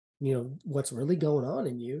 what's really going on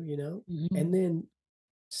in you, and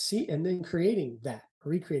then creating that,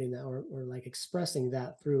 recreating that, or like expressing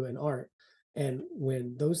that through an art. And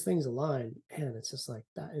when those things align, man, it's just like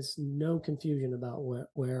that is no confusion about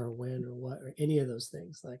where or when or what or any of those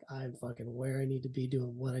things. Like I'm fucking where I need to be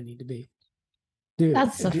doing what I need to be. Dude,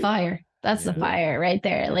 that's the fire. That's the fire right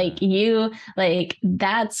there. Like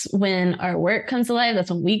that's when our work comes alive.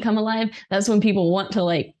 That's when we come alive. That's when people want to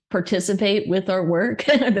like participate with our work,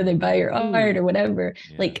 whether they buy your art or whatever.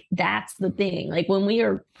 Like that's the thing. Like when we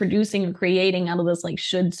are producing or creating out of this like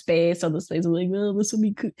should space, or the space of like, well, this will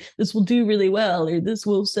be cool, this will do really well, or this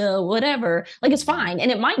will sell, whatever. Like it's fine.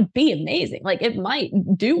 And it might be amazing. Like it might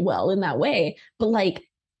do well in that way, but like,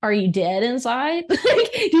 are you dead inside?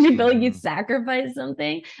 Like, did you feel like you sacrificed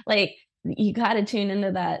something? Like you got to tune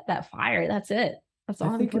into that fire. That's it. That's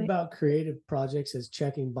all. I think about creative projects as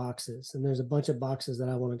checking boxes, and there's a bunch of boxes that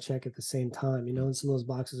I want to check at the same time, and some of those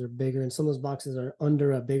boxes are bigger and some of those boxes are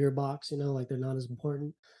under a bigger box, like they're not as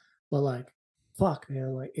important. But like, fuck,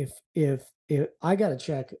 man, like if I got to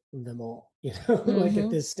check them all, like at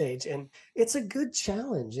this stage. And it's a good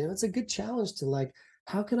challenge, it's a good challenge to like,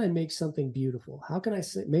 how can I make something beautiful? How can I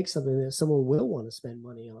make something that someone will want to spend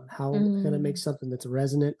money on? How can I make something that's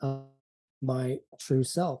resonant of my true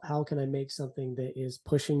self? How can I make something that is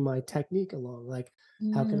pushing my technique along? Like,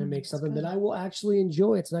 how can I make something that I will actually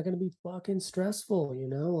enjoy? It's not going to be fucking stressful,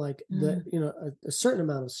 like a certain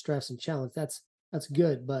amount of stress and challenge. That's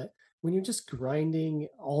good. But when you're just grinding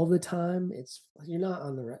all the time, you're not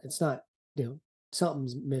on the, it's not,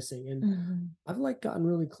 something's missing. And I've like gotten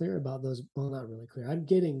really clear about those. Well, not really clear. I'm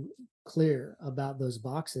getting clear about those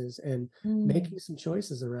boxes and making some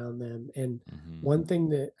choices around them. And one thing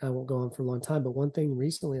that I won't go on for a long time, but one thing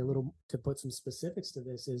recently, a little to put some specifics to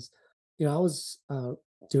this is, I was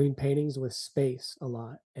doing paintings with space a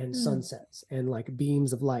lot and sunsets and like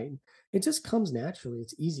beams of light. It just comes naturally.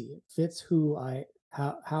 It's easy. It fits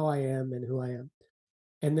how I am and who I am.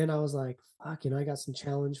 And then I was like, fuck, I got some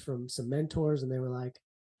challenge from some mentors, and they were like,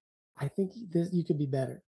 I think you could be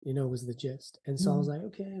better, was the gist. And so I was like,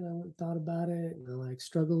 okay. And I went and thought about it, and I like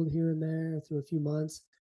struggled here and there through a few months.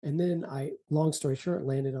 And then long story short,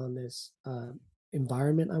 landed on this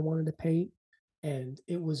environment I wanted to paint. And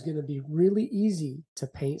it was going to be really easy to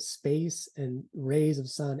paint space and rays of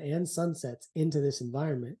sun and sunsets into this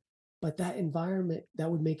environment. But that environment, that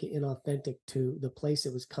would make it inauthentic to the place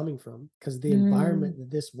it was coming from, because the environment that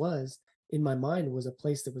this was in my mind was a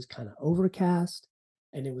place that was kind of overcast,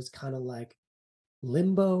 and it was kind of like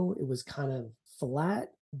limbo. It was kind of flat.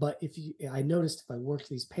 But I noticed if I worked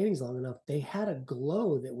these paintings long enough, they had a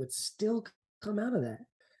glow that would still come out of that.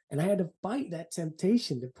 And I had to fight that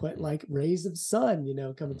temptation to put like rays of sun,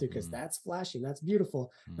 coming through, because that's flashing, that's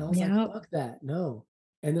beautiful. And I was like, fuck that, no.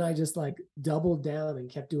 And then I just like doubled down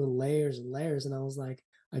and kept doing layers and layers. And I was like,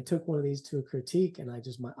 I took one of these to a critique, and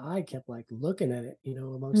my eye kept like looking at it,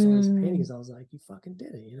 amongst all these paintings. I was like, you fucking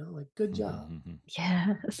did it, like, good job.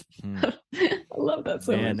 Yes. I love that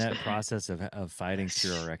so much. And that process of fighting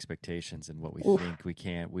through our expectations and what we think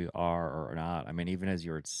we are or not. I mean, even as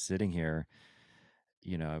you were sitting here,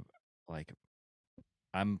 like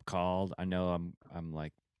I'm called, I know I'm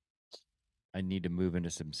like, I need to move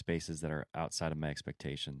into some spaces that are outside of my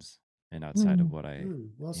expectations and outside of what I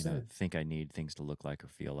think I need things to look like or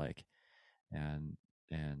feel like. And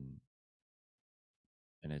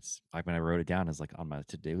it's like when I wrote it down as like on my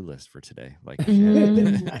to-do list for today, like,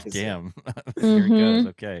 damn, here it goes.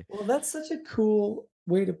 Okay. Well, that's such a cool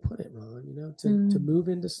way to put it, Ron. You know, to move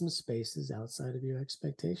into some spaces outside of your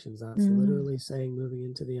expectations. That's literally saying moving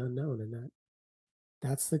into the unknown, and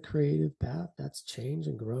that's the creative path. That's change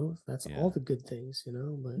and growth. That's all the good things, you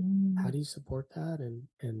know. But how do you support that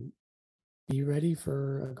and be ready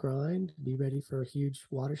for a grind? Be ready for huge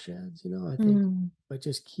watersheds. You know, I think, but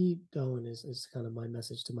just keep going is kind of my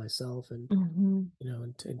message to myself, and you know,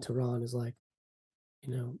 and to Ron is like,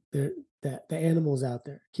 you know, that the animal's out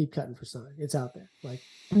there. Keep cutting for sign. It's out there. Like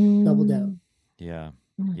double down. Yeah.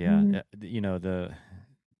 Yeah. You know, the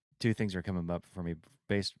two things are coming up for me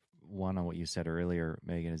based one on what you said earlier,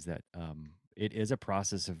 Megan, is that it is a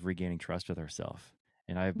process of regaining trust with ourselves.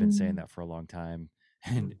 And I've been saying that for a long time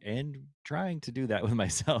and trying to do that with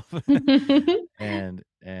myself. and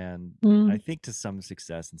I think to some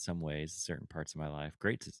success in some ways, certain parts of my life,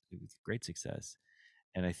 great success.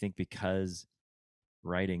 And I think because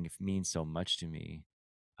writing means so much to me,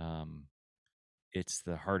 it's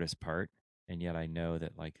the hardest part. And yet I know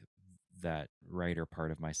that like that writer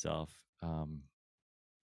part of myself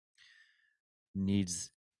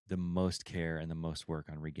needs the most care and the most work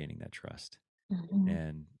on regaining that trust.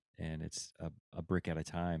 And it's a brick at a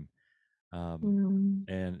time.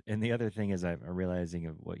 And the other thing is I'm realizing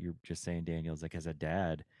of what you're just saying, Daniel, is like as a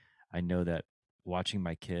dad, I know that watching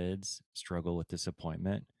my kids struggle with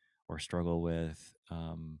disappointment or struggle with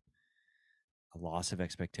a loss of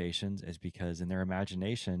expectations is because in their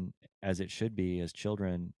imagination, as it should be as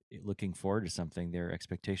children looking forward to something, their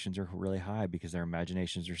expectations are really high because their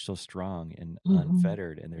imaginations are so strong and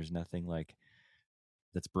unfettered, and there's nothing like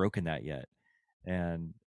that's broken that yet.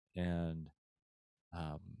 And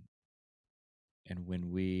when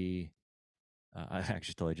we I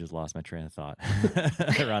actually totally just lost my train of thought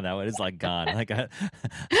around that one. It's like gone. Like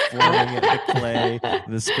forming it, the clay,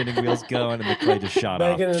 the spinning wheels going, and the clay just shot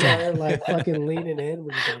Megan off. and I are like fucking leaning in.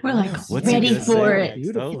 We're like, what's he ready gonna for say it.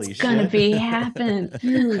 next? Holy It's gonna shit. be happen.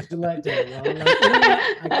 Huge letdown. Ron. Like, you know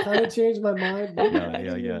what? I kind of changed my mind.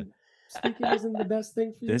 Maybe Yeah. speaking isn't the best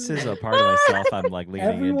thing for you. This is a part of myself I'm like leaning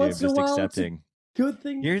Every into, once in a just while, accepting. Good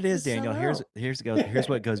thing. Here it is, to Daniel. sell Here's out.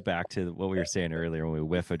 what goes back to what we were saying earlier when we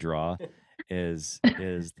whiff a draw. Is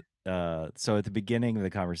so at the beginning of the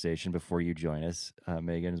conversation before you join us,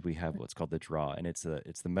 Megan, is we have what's called the draw, and it's the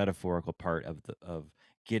metaphorical part of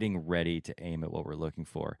getting ready to aim at what we're looking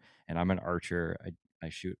for. And I'm an archer. I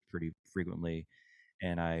shoot pretty frequently,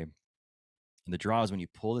 and the draw is when you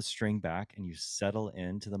pull the string back and you settle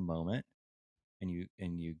into the moment, and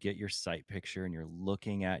you get your sight picture, and you're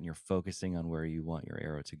looking at and you're focusing on where you want your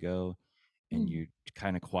arrow to go, and you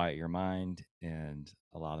kind of quiet your mind and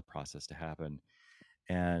allow the process to happen.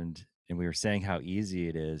 And we were saying how easy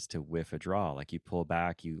it is to whiff a draw. Like you pull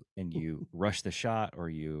back, you rush the shot, or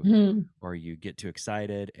you get too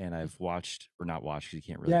excited. And I've watched, or not watched, because you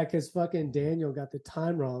can't really. Yeah, because fucking Daniel got the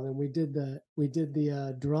time wrong, and we did the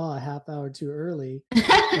draw a half hour too early,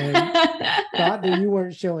 and thought that you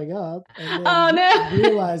weren't showing up, and then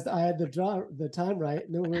realized I had the time right,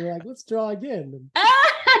 and then we were like, let's draw again.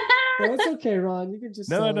 Well, it's okay, Ron. You can just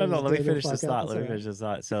no. Let me finish this thought.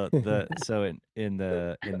 So in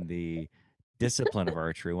the discipline of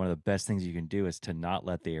archery, one of the best things you can do is to not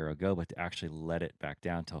let the arrow go, but to actually let it back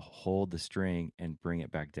down, to hold the string and bring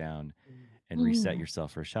it back down, and reset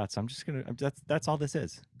yourself for a shot. So I'm just gonna. That's all this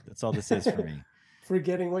is. That's all this is for me.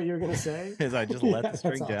 Forgetting what you were gonna say is I just let the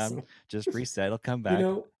string down, just reset. It'll come back.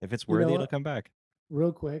 If it's worthy, it'll come back.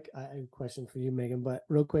 Real quick, I have a question for you, Megan. But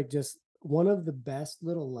real quick, just one of the best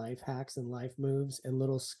little life hacks and life moves and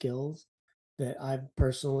little skills that I've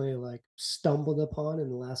personally like stumbled upon in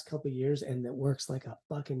the last couple of years, and that works like a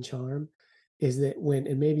fucking charm, is that when,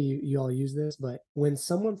 and maybe you all use this, but when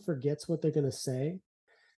someone forgets what they're going to say,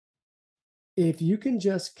 if you can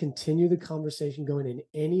just continue the conversation going in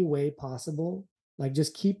any way possible, like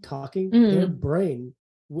just keep talking, their brain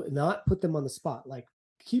would not put them on the spot. Like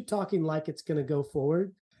keep talking like it's going to go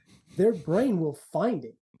forward. Their brain will find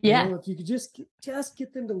it. Yeah. You know, if you could just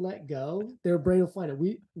get them to let go, their brain will find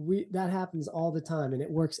it. We that happens all the time, and it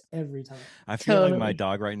works every time. I feel like my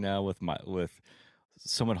dog right now with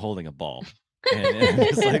someone holding a ball. And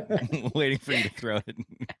just like waiting for you to throw it.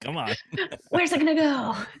 Come on. Where's it gonna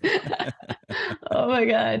go? Oh my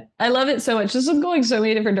God. I love it so much. This is going so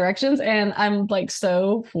many different directions, and I'm like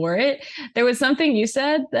so for it. There was something you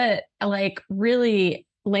said that like really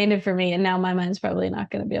landed for me, and now my mind's probably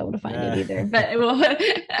not going to be able to find it either. But you're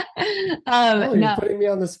putting me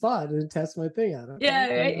on the spot to test my thing out. Okay.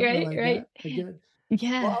 Yeah, right. Good.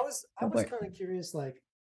 Yeah. Well, I was kind of curious, like,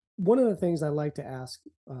 one of the things I like to ask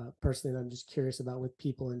personally, and I'm just curious about with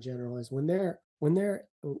people in general, is when they're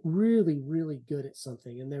really, really good at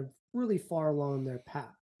something and they're really far along their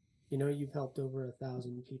path, you know, you've helped over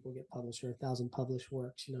 1,000 people get published or 1,000 published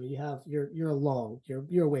works. You know, you have you're a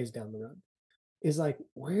ways down the road. Is like,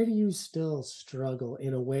 where do you still struggle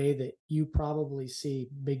in a way that you probably see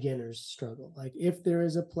beginners struggle? Like, if there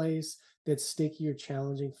is a place that's sticky or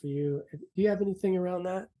challenging for you, do you have anything around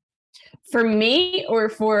that? For me, or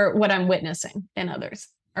for what I'm witnessing in others?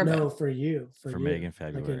 Or No, both? for you, For you, Megan like in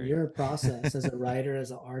February. your process as a writer, as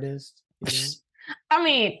an artist, you know? I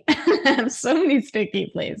mean, so many sticky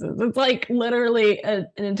places. It's like literally an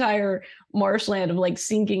entire marshland of like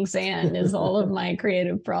sinking sand is all of my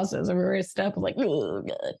creative process. Every step is like, oh,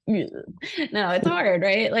 God. No, it's hard,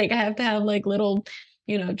 right? Like I have to have like little,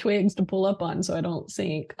 you know, twigs to pull up on so I don't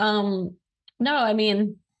sink. No, I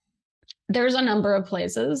mean, there's a number of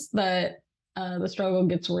places that the struggle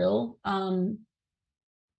gets real. I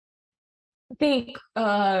think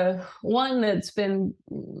one that's been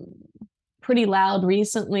pretty loud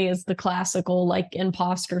recently is the classical like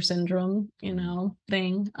imposter syndrome, you know,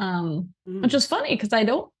 thing. Which is funny because I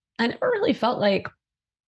never really felt like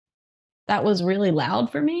that was really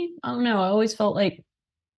loud for me. I don't know. I always felt like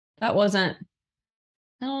that wasn't,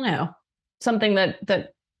 I don't know, something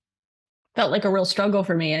that felt like a real struggle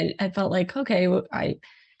for me. I felt like, okay, I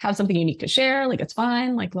have something unique to share, like it's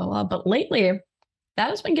fine, like blah blah. But lately that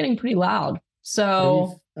has been getting pretty loud.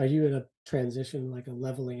 So are you in a transition, like a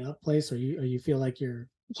leveling up place, or you feel like you're?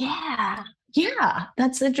 Yeah,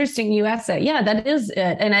 that's interesting you asked that. Yeah, that is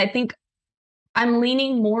it. And I think I'm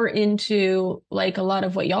leaning more into like a lot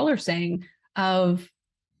of what y'all are saying of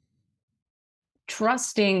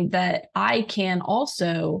trusting that I can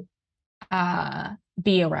also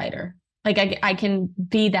be a writer. Like I can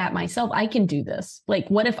be that myself. I can do this. Like,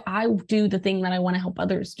 what if I do the thing that I want to help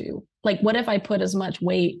others do? Like, what if I put as much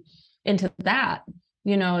weight into that,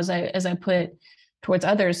 you know, as I put towards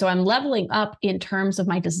others? So I'm leveling up in terms of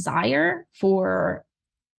my desire for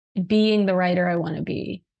being the writer I want to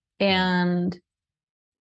be. And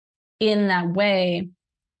in that way,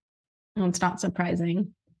 well, it's not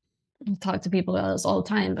surprising. I talk to people about this all the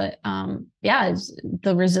time, but yeah,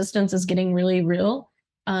 the resistance is getting really real.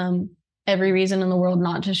 Every reason in the world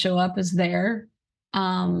not to show up is there.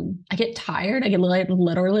 I get tired. I get like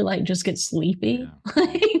literally like just get sleepy. Yeah.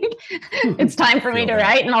 It's time for me to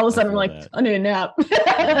write, and all of a sudden I'm like, I need a nap.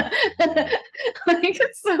 Like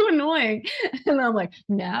it's so annoying. And I'm like,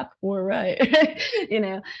 nap or write, you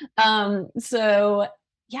know. So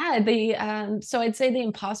yeah, so I'd say the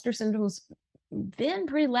imposter syndrome's been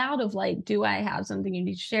pretty loud of like, do I have something you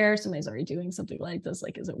need to share? Somebody's already doing something like this.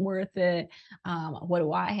 Like, is it worth it? What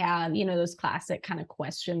do I have? You know, those classic kind of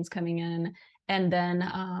questions coming in. And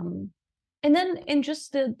then in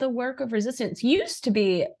just the work of resistance used to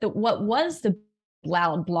be what was the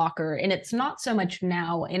loud blocker. And it's not so much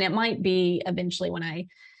now. And it might be eventually when I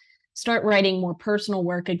start writing more personal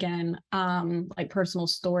work again, like personal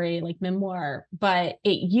story, like memoir. But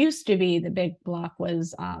it used to be the big block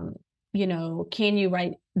was, you know, can you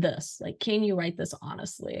write this? Like, can you write this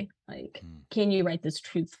honestly? Like, can you write this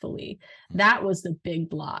truthfully? That was the big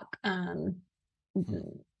block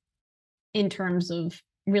in terms of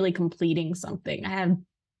really completing something. I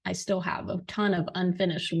still have a ton of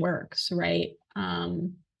unfinished works, right?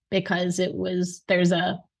 Because there's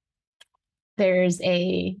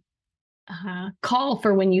a call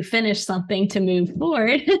for when you finish something to move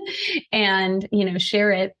forward and, you know,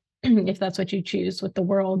 share it if that's what you choose with the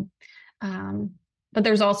world. But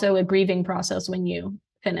there's also a grieving process when you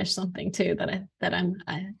finish something too, that I'm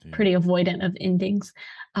pretty avoidant of endings.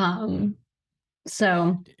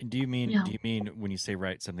 So do you mean when you say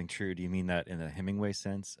write something true, do you mean that in the Hemingway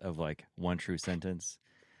sense of like one true sentence?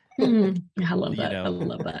 I love that. I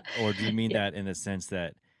love that. Or do you mean that in the sense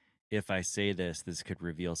that if I say this could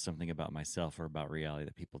reveal something about myself or about reality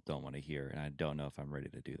that people don't want to hear, and I don't know if I'm ready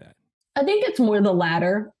to do that? I think it's more the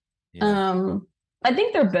latter. Yeah. I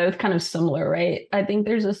think they're both kind of similar, right? I think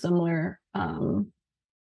there's a similar call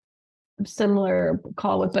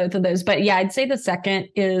with both of those. But yeah, I'd say the second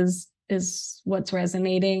is what's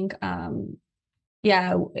resonating.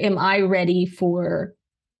 Yeah, am I ready for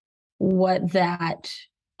what that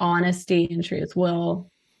honesty and truth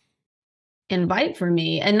will invite for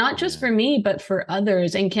me? And not just for me, but for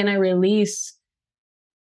others. And can I release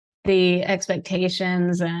the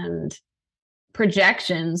expectations and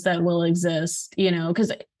projections that will exist, you know, because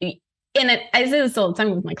I say this all the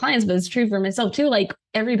time with my clients, but it's true for myself too. Like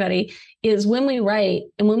everybody is, when we write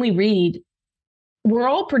and when we read, we're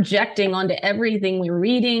all projecting onto everything we're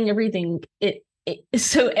reading, everything.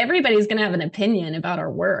 So everybody's going to have an opinion about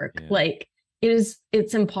our work. Yeah. Like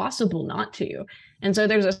it's impossible not to. And so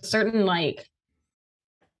there's a certain like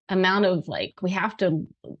amount of like, we have to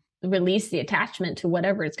release the attachment to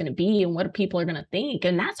whatever it's going to be and what people are going to think.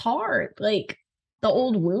 And that's hard. Like the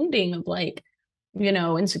old wounding of like, you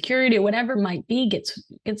know, insecurity or whatever it might be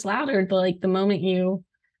gets louder. But like the moment you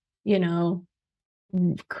know,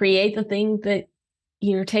 create the thing that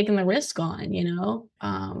you're taking the risk on, you know?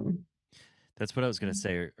 That's what I was going to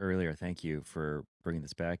say earlier. Thank you for bringing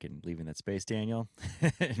this back and leaving that space, Daniel,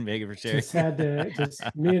 and Megan for sharing. Just had to,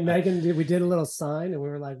 me and Megan, we did a little sign and we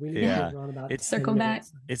were like, we need to run about it's 10 circle back.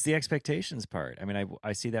 minutes. It's the expectations part. I mean,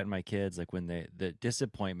 I see that in my kids, like when the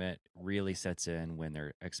disappointment really sets in when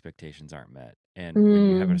their expectations aren't met. And when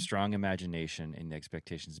you have a strong imagination and the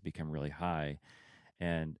expectations become really high.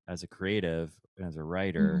 And as a creative and as a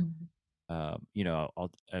writer, you know,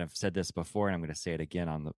 and I've said this before, and I'm going to say it again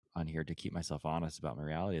on here to keep myself honest about my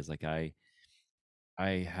reality. Is like I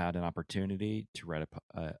had an opportunity to write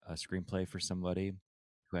a screenplay for somebody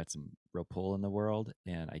who had some real pull in the world,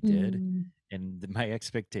 and I did. And my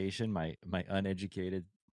expectation, my uneducated,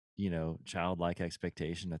 you know, childlike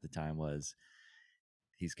expectation at the time was,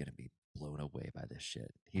 he's going to be blown away by this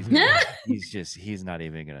shit. He's not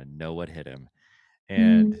even going to know what hit him.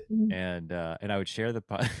 And I would share the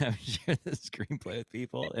screenplay with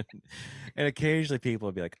people, and occasionally people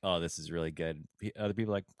would be like, "Oh, this is really good." Other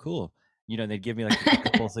people are like, "Cool," you know. And they'd give me like a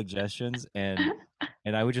couple suggestions, and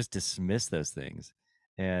I would just dismiss those things.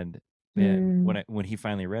 And when he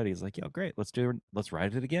finally read it, he's like, "Yo, great, let's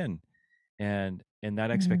write it again." And that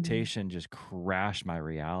expectation just crashed my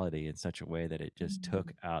reality in such a way that it just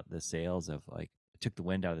took out the sails of took the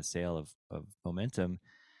wind out of the sail of momentum.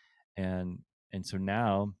 And so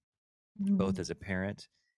now, both as a parent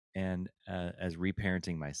and as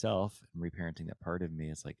reparenting myself and reparenting that part of me,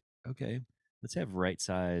 it's like, okay, let's have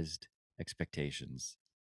right-sized expectations,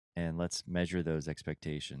 and let's measure those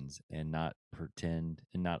expectations and not pretend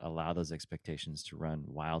and not allow those expectations to run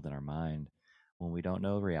wild in our mind when we don't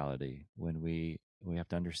know reality, when we have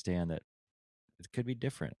to understand that it could be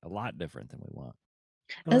different, a lot different than we want.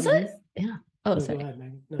 Yeah. Oh, sorry.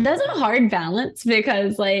 That's a hard balance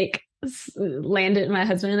because like Landon, my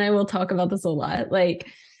husband, and I will talk about this a lot, like,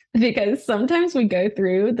 because sometimes we go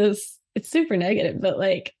through this, it's super negative, but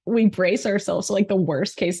like we brace ourselves. So like the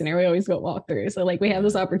worst case scenario, we always go walk through. So like we have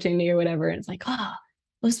this opportunity or whatever, and it's like,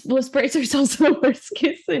 let's brace ourselves for the worst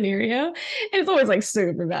case scenario. And it's always like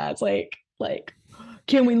super bad. It's like,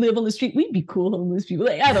 can we live on the street? We'd be cool homeless people.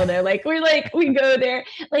 Like, I don't know. Like we go there.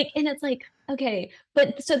 Like, and it's like, okay.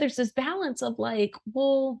 But so there's this balance of like,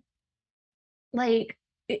 well, like,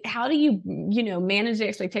 how do you, you know, manage the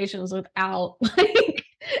expectations without like,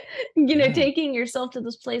 you know, taking yourself to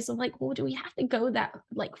this place of like, well, do we have to go that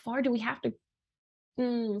like far? Do we have to,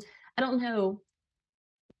 I don't know,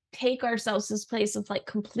 take ourselves to this place of like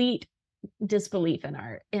complete disbelief in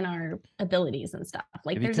our abilities and stuff?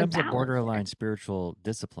 Like it there's becomes a balance borderline there. spiritual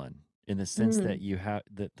discipline in the sense that you have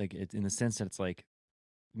that, like, in the sense that it's like,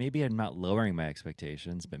 maybe I'm not lowering my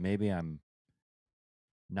expectations, but maybe I'm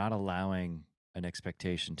not allowing an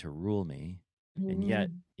expectation to rule me. And yet,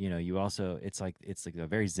 you know, you also, it's like a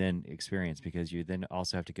very Zen experience, because you then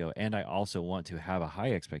also have to go, and I also want to have a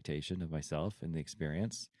high expectation of myself in the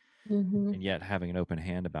experience, and yet having an open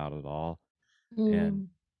hand about it all. And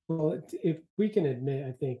well, if we can admit,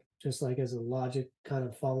 I think, just like as a logic, kind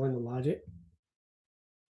of following the logic.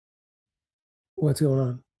 What's going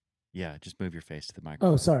on? Yeah, just move your face to the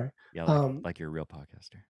microphone. Oh, sorry. Yeah, like you're a real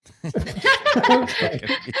podcaster.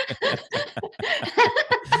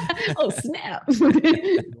 Oh, snap.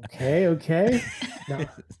 Okay. No.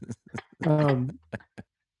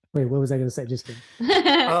 Wait, what was I going to say? Just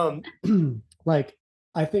kidding. Like,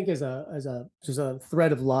 I think as a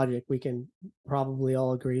thread of logic, we can probably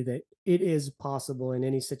all agree that it is possible in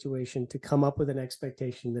any situation to come up with an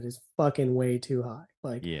expectation that is fucking way too high.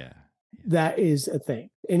 Like, that is a thing.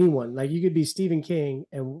 Anyone, like, you could be Stephen King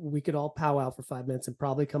and we could all powwow for 5 minutes and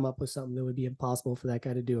probably come up with something that would be impossible for that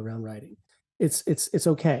guy to do around writing. It's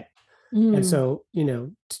okay. And so, you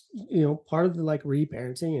know, part of the like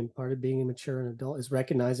reparenting and part of being a mature and adult is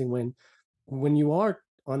recognizing when you are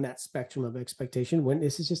on that spectrum of expectation, when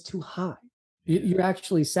this is just too high, you're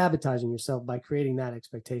actually sabotaging yourself by creating that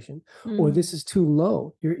expectation, or this is too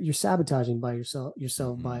low. You're sabotaging by yourself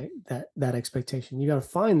by that expectation. You got to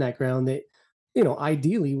find that ground that, you know,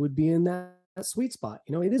 ideally would be in that sweet spot.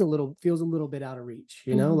 You know, it is feels a little bit out of reach,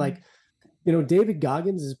 you know, like, you know, David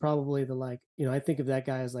Goggins is probably the, like, you know, I think of that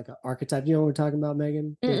guy as like an archetype. You know what we're talking about,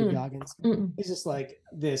 Megan? David Goggins. He's just like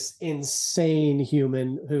this insane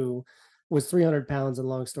human who was 300 pounds, and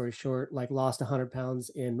long story short, like lost 100 pounds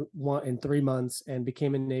in 3 months and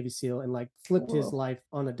became a Navy SEAL and like flipped his life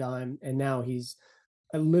on a dime. And now he's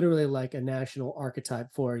literally like a national archetype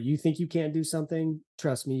for, you think you can't do something,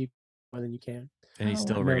 trust me, you more than you can. And he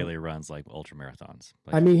still No. regularly runs like ultra marathons.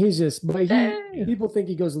 Like, I mean, he's just, but Yeah. people think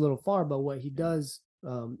he goes a little far, but what he does,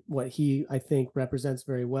 what he, I think, represents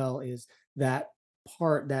very well is that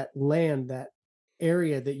part, that land, that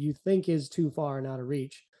area that you think is too far and out of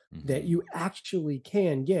reach, that you actually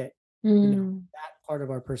can get. You know, that part of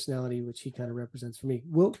our personality, which he kind of represents for me,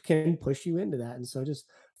 can push you into that. And so just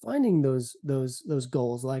finding those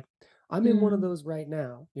goals, like I'm in one of those right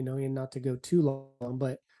now, you know, and not to go too long,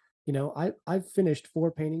 but you know, I've finished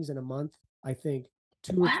 4 paintings in a month, I think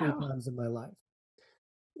 2 or 3 times in my life.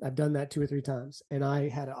 I've done that 2 or 3 times. And I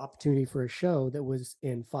had an opportunity for a show that was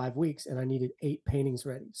in 5 weeks and I needed 8 paintings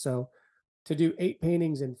ready. So to do 8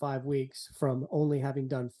 paintings in 5 weeks from only having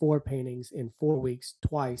done 4 paintings in 4 weeks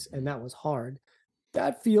twice, and that was hard,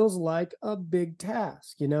 that feels like a big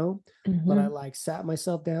task, you know? But I like sat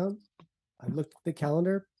myself down, I looked at the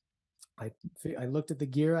calendar, I looked at the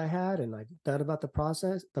gear I had, and I thought about the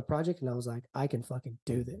project, and I was like, I can fucking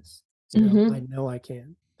do this. You know, I know I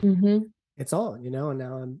can. It's on, you know, and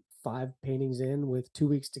now I'm 5 paintings in with 2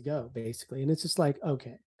 weeks to go, basically. And it's just like,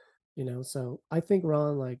 okay, you know, so I think,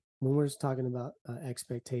 Ron, like when we're just talking about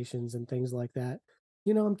expectations and things like that,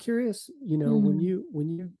 you know, I'm curious, you know, when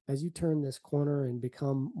you, as you turn this corner and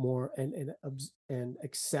become more and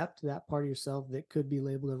accept that part of yourself that could be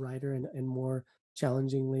labeled a writer and more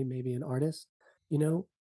challengingly maybe an artist, you know,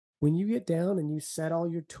 when you get down and you set all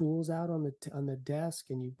your tools out on the desk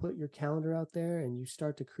and you put your calendar out there and you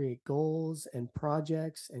start to create goals and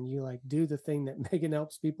projects and you like do the thing that Megan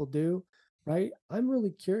helps people do, right? I'm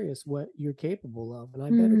really curious what you're capable of, and I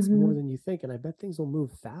bet it's more than you think, and I bet things will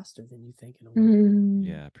move faster than you think in a way.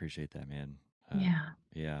 Yeah, I appreciate that, man.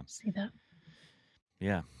 Yeah. See that.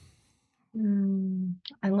 Yeah.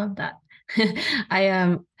 I love that.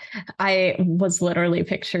 I was literally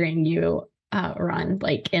picturing you, Ron,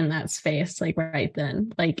 like in that space, like right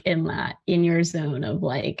then, like in your zone of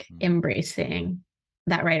like embracing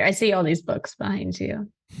that writer. I see all these books behind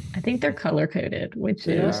you. I think they're color coded, which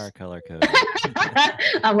They is are color coded.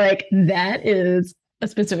 I'm like, that is a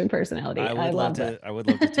specific personality. I would love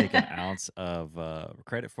to take an ounce of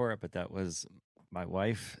credit for it, but that was my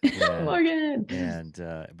wife. And, Morgan. And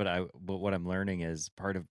but what I'm learning is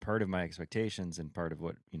part of my expectations, and part of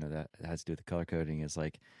what, you know, that has to do with the color coding is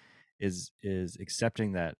like is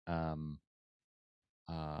accepting that I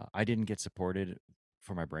didn't get supported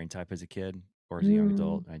for my brain type as a kid or as a young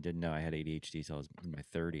adult. And I didn't know I had ADHD until I was in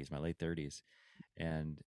my late 30s,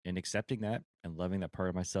 and accepting that and loving that part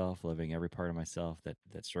of myself, loving every part of myself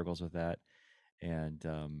that struggles with that, and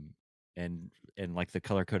like the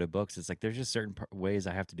color coded books, it's like there's just certain ways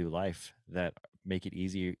I have to do life that make it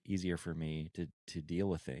easier for me to deal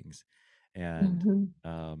with things, and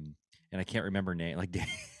I can't remember name, like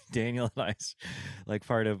Daniel and I, like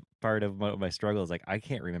part of my struggle is like I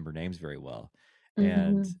can't remember names very well,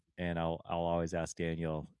 and I'll always ask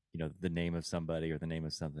Daniel, you know, the name of somebody or the name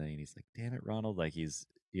of something, and he's like, damn it, Ronald, like he's,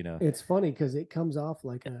 you know, it's funny because it comes off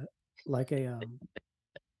like a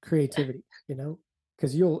creativity, you know,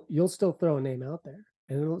 because you'll still throw a name out there,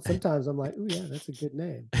 and sometimes I'm like, oh yeah, that's a good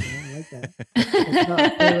name, you know, I like that. It's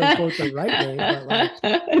not quote unquote the right name, but like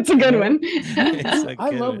it's a good one. I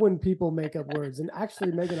love when people make up words. And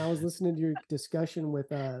actually, Megan, I was listening to your discussion with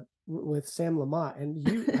Sam Lamott, and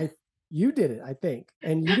you did it, I think,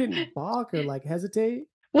 and you didn't balk or like hesitate.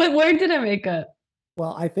 What word did I make up?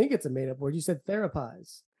 Well, I think it's a made up word. You said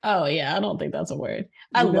therapize. Oh yeah, I don't think that's a word.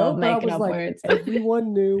 I love making up words.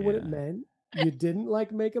 Everyone knew what it meant. You didn't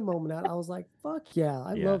like make a moment out. I was like, fuck yeah,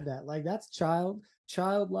 I love that. Like that's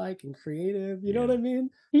childlike and creative. You know what I mean?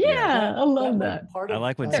 Yeah, I love that. I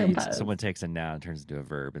like when someone takes a noun and turns it into a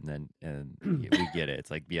verb, and we get it.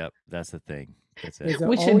 It's like, yep, that's the thing. That's it.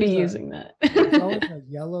 We should be using that. It's always a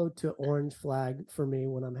yellow to orange flag for me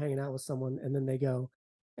when I'm hanging out with someone, and then they go,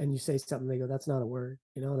 and you say something, they go, that's not a word,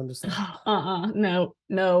 you know, and I'm just like, no.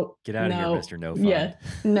 Get out of here, Mr. No Fun. Yeah,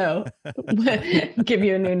 no. Give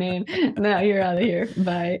you a new name. No, you're out of here.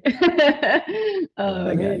 Bye.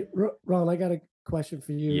 Okay. Ron, I got a question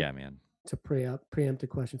for you. Yeah, man. To preempt a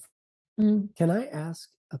question. Can I ask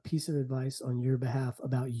a piece of advice on your behalf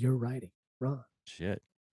about your writing, Ron? Shit.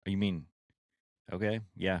 You mean, okay,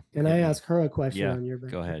 yeah. Can I ask her a question on your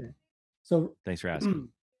behalf? Go ahead. Okay. So thanks for asking.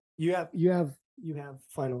 You have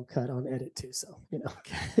final cut on edit too, so you know.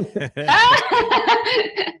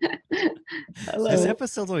 This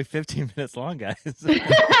episode's only 15 minutes long, guys.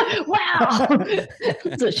 Wow,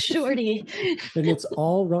 it's a shorty. And it's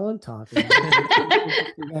all Ron talking.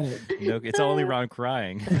 No, it's only Ron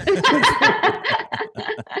crying.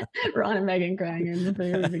 Ron and Megan crying in the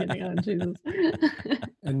very beginning. Oh, Jesus.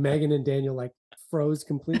 And Megan and Daniel like froze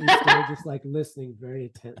completely still, just like listening very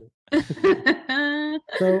intently.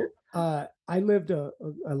 So I lived a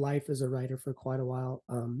life as a writer for quite a while.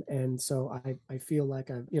 And so I feel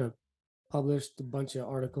like I've, published a bunch of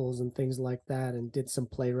articles and things like that, and did some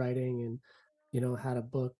playwriting, and, had a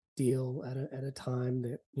book deal at a time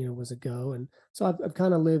that, was a go. And so I've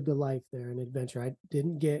kind of lived a life there, an adventure. I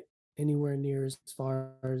didn't get anywhere near as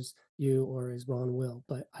far as you or as Ron will,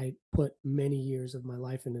 but I put many years of my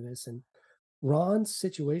life into this. And Ron's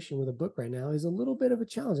situation with a book right now is a little bit of a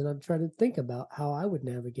challenge, and I'm trying to think about how I would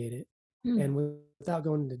navigate it. And without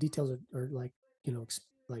going into details or like,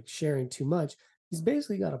 like sharing too much, he's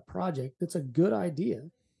basically got a project that's a good idea.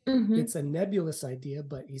 It's a nebulous idea,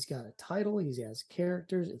 but he's got a title, he has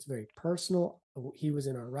characters, it's very personal. He was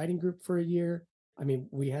in our writing group for a year. I mean,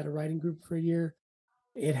 we had a writing group for a year.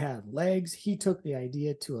 It had legs. He took the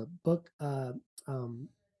idea to a book. What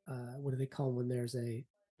do they call them when there's a,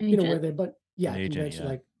 where they, but yeah, An agent, convention, yeah.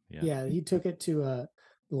 like, Yeah. he took it to the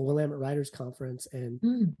Willamette Writers Conference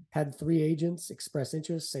and had 3 agents express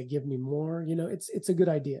interest, say, give me more. It's a good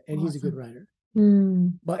idea, and he's a good writer.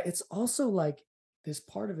 But it's also like this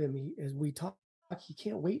part of him, as we talk, he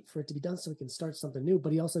can't wait for it to be done so he can start something new,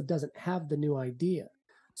 but he also doesn't have the new idea.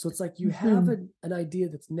 So it's like you have an idea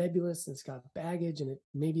that's nebulous and it's got baggage, and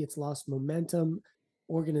maybe it's lost momentum,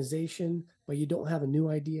 organization, but you don't have a new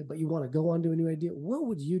idea, but you want to go on to a new idea. What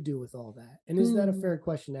would you do with all that? And is that a fair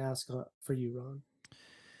question to ask for you,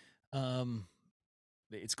 Ron?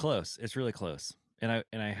 It's close. It's really close. And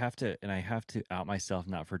I have to out myself,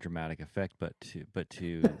 not for dramatic effect, but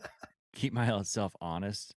to keep myself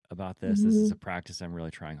honest about this. This is a practice I'm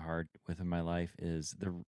really trying hard with in my life. It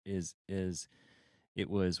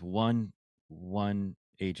was one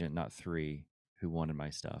agent, not 3, who wanted my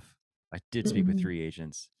stuff. I did speak with 3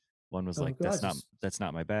 agents. One was like, that's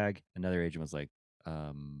not my bag. Another agent was like,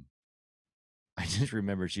 I just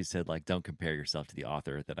remember she said, like, don't compare yourself to the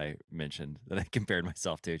author that I mentioned, that I compared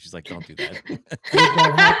myself to. She's like, don't do that. Did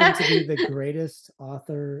that happen to be the greatest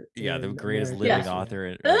author? Yeah, the greatest living author.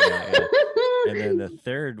 And then the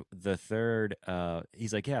third,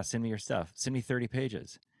 he's like, yeah, send me your stuff. Send me 30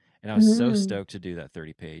 pages. And I was so stoked to do that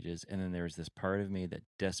 30 pages. And then there was this part of me that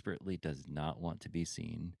desperately does not want to be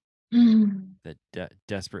seen, that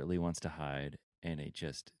desperately wants to hide. And it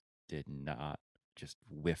just did not, just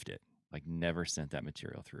whiffed it, like never sent that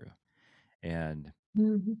material through. And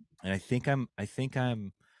I think I'm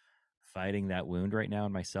fighting that wound right now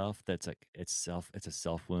in myself. That's like, it's a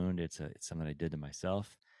self wound. It's something I did to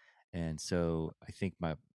myself. And so I think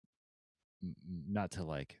not to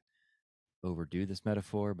like overdo this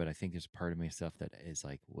metaphor, but I think there's part of myself that is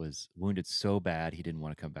like, was wounded so bad he didn't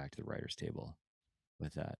want to come back to the writer's table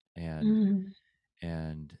with that.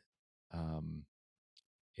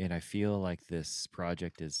 And I feel like this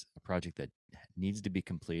project is a project that needs to be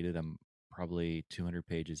completed. I'm probably 200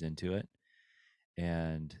 pages into it,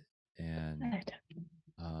 and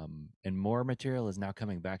more material is now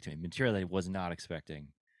coming back to me, material that I was not expecting.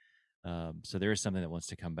 So there is something that wants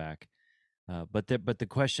to come back. But the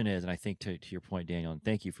question is, and I think to your point, Daniel, and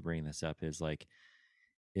thank you for bringing this up,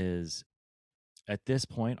 is at this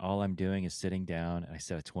point, all I'm doing is sitting down, and I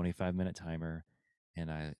set a 25-minute timer,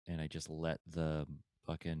 and I just let the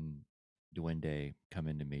fucking duende come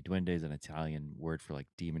into me. Duende is an Italian word for like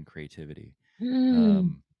demon creativity.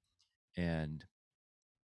 And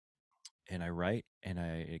I write, and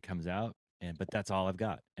it comes out, but that's all I've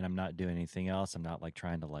got, and I'm not doing anything else. I'm not like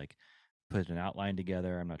trying to like put an outline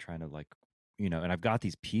together. I'm not trying to like, and I've got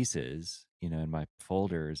these pieces, in my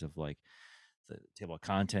folders of like the table of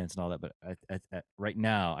contents and all that. But at right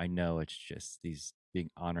now, I know it's just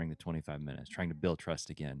honoring the 25 minutes, trying to build trust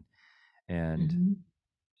again. And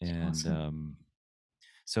awesome.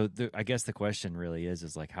 So I guess the question really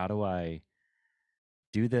is like, how do I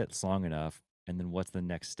do that long enough? And then what's the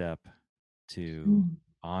next step to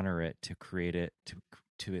honor it, to create it,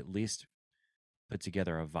 to at least put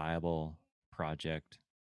together a viable project,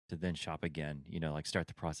 to then shop again, like start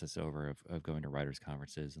the process over of going to writers'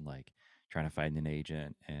 conferences and like trying to find an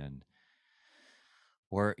agent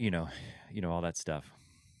or all that stuff.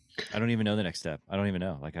 I don't even know the next step. I don't even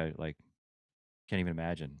know. Like I can't even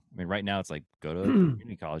imagine. I mean, right now it's like go to a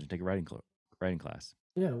community college and take a writing class.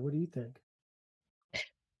 Yeah. What do you think?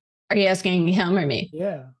 Are you asking him or me?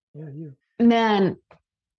 Yeah, you. Man,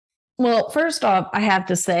 well, first off, I have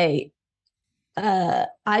to say, I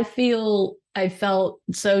felt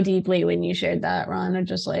so deeply when you shared that, Ron, of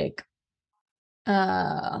just like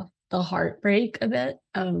the heartbreak of it,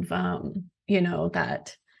 of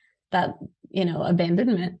that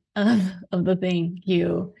abandonment of the thing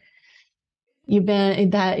you you've been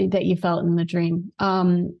that you felt in the dream.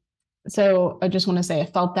 So I just want to say I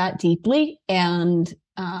felt that deeply, and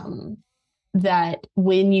that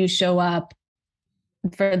when you show up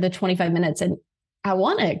for the 25 minutes, and I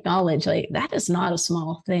want to acknowledge, like, that is not a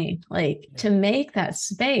small thing. Like, to make that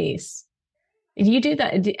space, if you do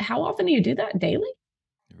that, how often do you do that? Daily?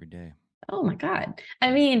 Every day. Oh my God.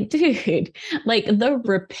 I mean, dude, like the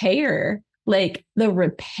repair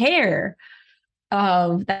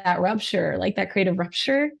of that rupture, like that creative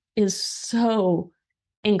rupture, is so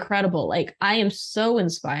incredible. Like, I am so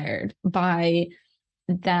inspired by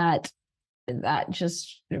that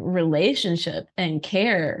just relationship and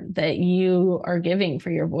care that you are giving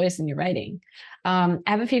for your voice and your writing. I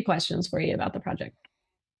have a few questions for you about the project.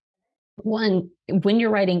 One, when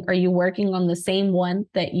you're writing, are you working on the same one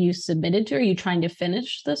that you submitted to? Are you trying to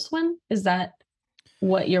finish this one? Is that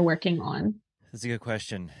what you're working on? That's a good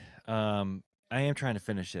question. I am trying to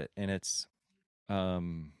finish it, and it's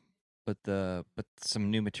but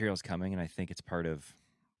some new material's coming, and I think it's part of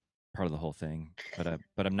the whole thing. But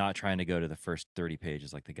I'm not trying to go to the first 30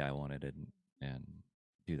 pages like the guy wanted and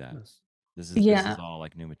do that. This is all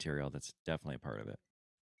like new material. That's definitely a part of it.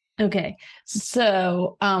 Okay.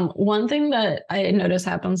 So one thing that I notice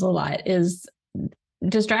happens a lot is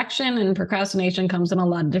distraction and procrastination comes in a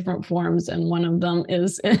lot of different forms. And one of them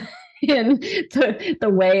is in the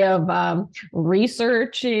way of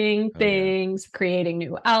researching things, creating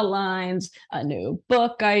new outlines, a new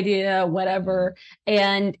book idea, whatever.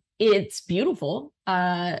 And it's beautiful.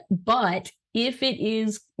 But if it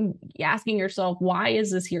is asking yourself, why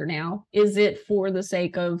is this here now? Is it for the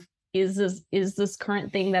sake of, is this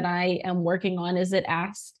current thing that I am working on, is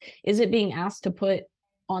it being asked to put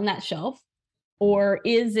on that shelf? Or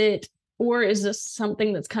is this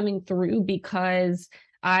something that's coming through because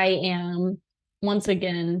I am once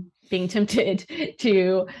again being tempted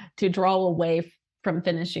to draw away from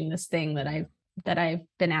finishing this thing that I've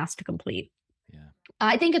been asked to complete? Yeah.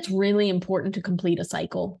 I think it's really important to complete a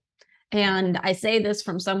cycle. And I say this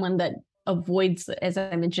from someone that avoids, as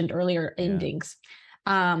I mentioned earlier, endings.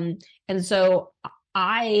 And so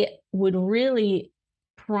I would really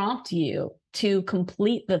prompt you to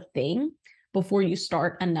complete the thing before you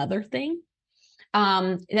start another thing.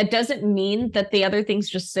 That doesn't mean that the other thing's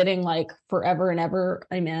just sitting like forever and ever.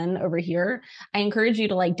 Amen. Over here, I encourage you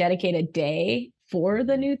to like dedicate a day for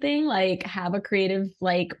the new thing. Like, have a creative,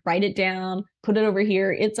 like, write it down, put it over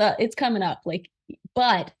here. It's coming up. Like,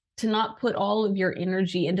 but to not put all of your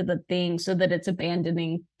energy into the thing so that it's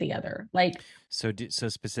abandoning the other. Like, so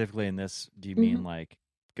specifically in this, do you mean like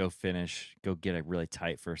go get a really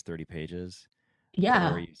tight first 30 pages?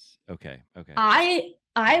 Yeah. Okay.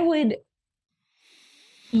 I would,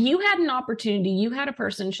 you had an opportunity, you had a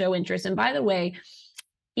person show interest. And by the way,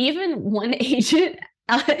 even one agent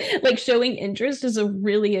like showing interest is a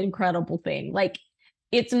really incredible thing. Like,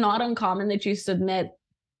 it's not uncommon that you submit,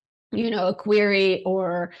 a query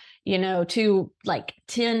or, to like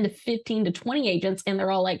 10 to 15 to 20 agents, and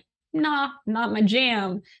they're all like, nah, not my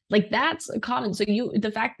jam. Like, that's common. So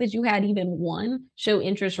the fact that you had even one show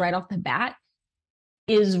interest right off the bat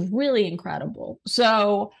is really incredible.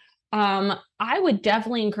 So I would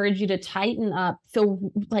definitely encourage you to tighten up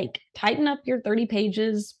your 30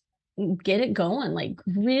 pages, get it going, like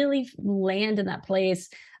really land in that place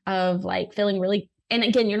of like feeling really. And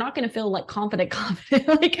again, you're not going to feel like confident.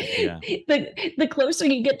 Like, the closer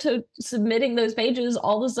you get to submitting those pages,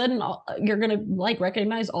 all of a sudden you're going to like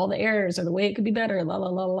recognize all the errors or the way it could be better, la, la,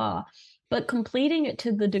 la, la. But completing it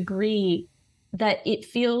to the degree that it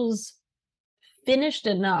feels finished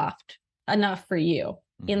enough for you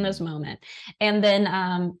in this moment. And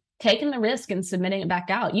then taking the risk and submitting it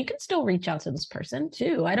back out. You can still reach out to this person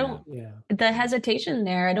too. The hesitation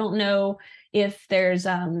there, I don't know if there's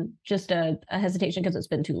just a hesitation because it's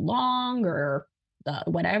been too long or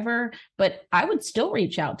whatever, but I would still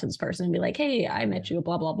reach out to this person and be like, hey, I met you,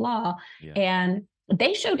 blah, blah, blah. And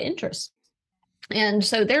they showed interest. And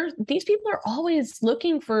so these people are always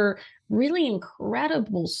looking for really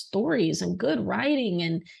incredible stories and good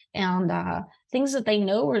writing and things that they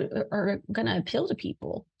know are going to appeal to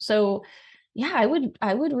people. So yeah, I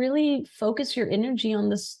would really focus your energy on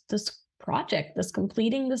this project, this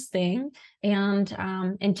completing this thing,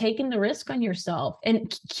 and taking the risk on yourself,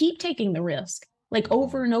 and keep taking the risk like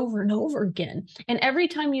over and over and over again. And every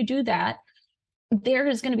time you do that, there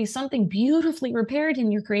is going to be something beautifully repaired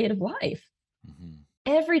in your creative life.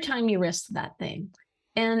 Every time you risk that thing,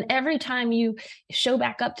 and every time you show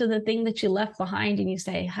back up to the thing that you left behind and you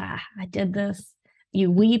say, I did this, you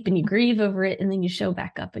weep and you grieve over it, and then you show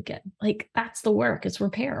back up again. Like, that's the work. It's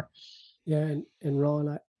repair. Yeah. And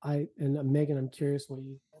Ron, I and Megan, I'm curious what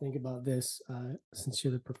you think about this since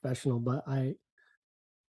you're the professional, but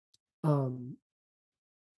um,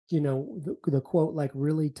 the quote, like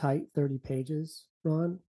really tight 30 pages,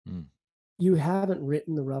 Ron, Mm. you haven't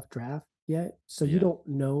written the rough draft yet, so you Yeah. don't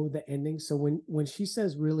know the ending. So when she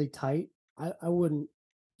says really tight, I wouldn't,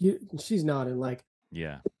 she's nodding like,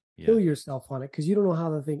 Yeah. Yeah. kill yourself on it because you don't know how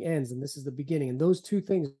the thing ends, and this is the beginning, and those two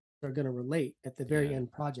things are going to relate at the very Yeah.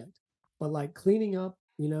 end project. But like cleaning up,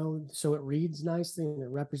 so it reads nicely and it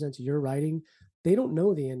represents your writing. They don't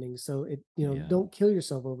know the ending, so Yeah. don't kill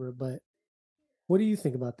yourself over it. But what do you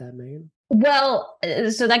think about that, Megan? Well,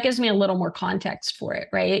 so that gives me a little more context for it,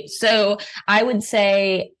 right? So I would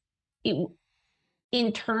say,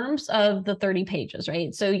 in terms of the 30 pages,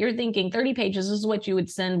 right? So you're thinking 30 pages is what you would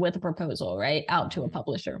send with a proposal, right? Out to a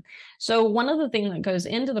publisher. So one of the things that goes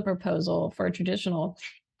into the proposal for a traditional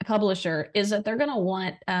publisher is that they're going to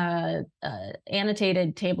want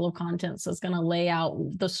annotated table of contents that's going to lay out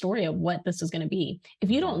the story of what this is going to be. If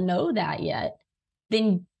you don't know that yet,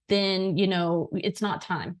 then it's not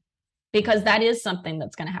time, because that is something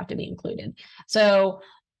that's going to have to be included. So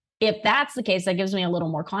if that's the case, that gives me a little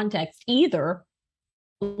more context. Either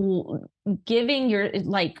giving your,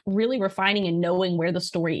 like, really refining and knowing where the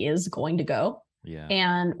story is going to go,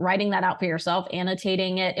 and writing that out for yourself,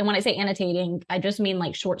 annotating it. And when I say annotating, I just mean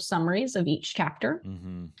like short summaries of each chapter.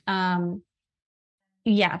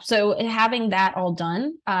 Yeah, so having that all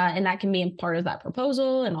done, and that can be part of that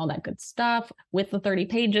proposal and all that good stuff with the 30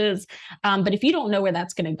 pages. But if you don't know where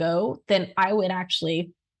that's going to go, then I would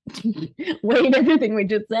actually weight everything we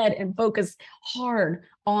just said and focus hard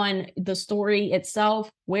on the story itself.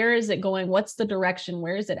 Where is it going? What's the direction?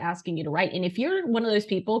 Where is it asking you to write? And if you're one of those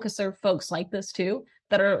people, because there are folks like this too,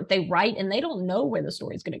 they write and they don't know where the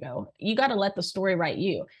story's going to go, you got to let the story write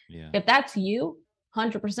you. If that's you,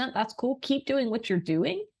 100%, that's cool. Keep doing what you're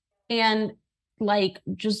doing, and like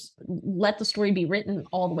just let the story be written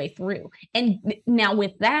all the way through. And now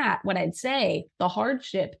with that, what I'd say, the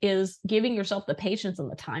hardship is giving yourself the patience and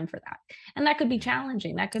the time for that. And that could be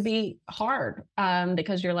challenging. That could be hard,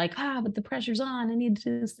 because you're like, but the pressure's on. I need to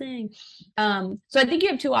do this thing. So I think you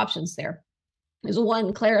have two options there. Is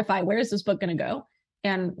one, clarify where is this book going to go,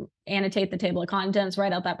 and annotate the table of contents,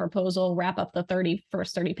 write out that proposal, wrap up the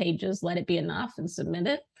first 30 pages, let it be enough and submit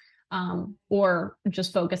it. Or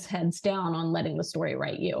just focus heads down on letting the story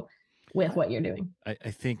write you with what you're doing. I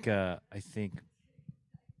think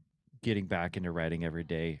getting back into writing every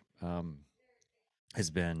day has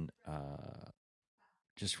been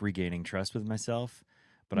just regaining trust with myself.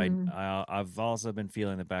 But I've also been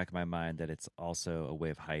feeling in the back of my mind that it's also a way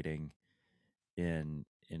of hiding, in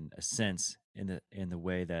a sense, in the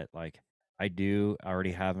way that, like, I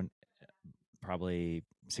already have probably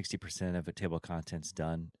 60% of a table of contents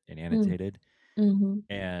done and annotated.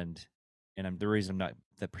 And the reason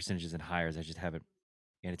the percentage isn't higher is I just haven't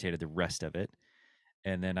annotated the rest of it.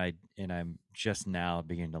 And then I'm just now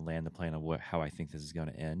beginning to land the plan of how I think this is going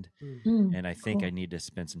to end. And I think I need to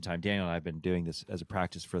spend some time. Daniel and I have been doing this as a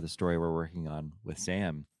practice for the story we're working on with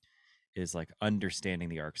Sam, is like understanding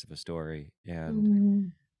the arcs of a story.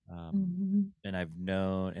 And and I've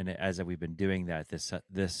known, and as we've been doing that,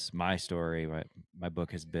 my story, my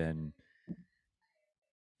book has been,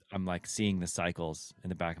 I'm like seeing the cycles in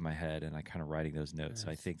the back of my head and like kind of writing those notes. Yes.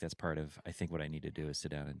 So I think that's I think what I need to do is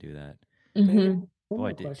sit down and do that.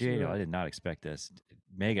 Boy, I did not expect this.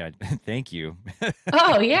 Megan, thank you.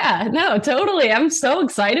 Oh yeah, no, totally. I'm so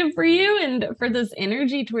excited for you and for this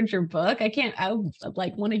energy towards your book. I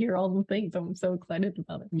like want to hear all the things. I'm so excited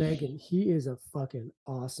about it. Megan, he is a fucking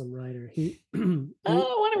awesome writer. I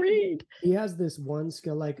want to read. He has this one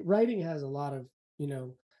skill. Like, writing has a lot of,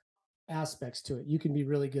 aspects to it. You can be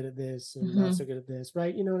really good at this and not so good at this,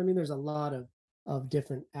 right? You know what I mean? There's a lot of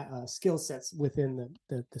different skill sets within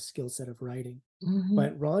the skill set of writing.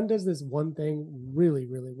 But Ron does this one thing really,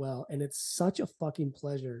 really well. And it's such a fucking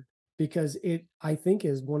pleasure, because it, I think,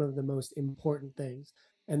 is one of the most important things.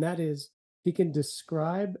 And that is, he can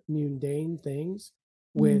describe mundane things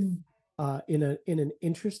with in an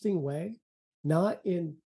interesting way, not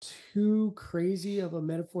in too crazy of a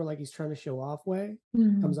metaphor like he's trying to show off way.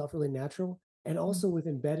 Comes off really natural, and also with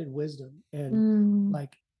embedded wisdom, and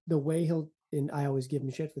like the way and I always give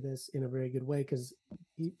him shit for this in a very good way, because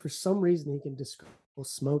for some reason he can describe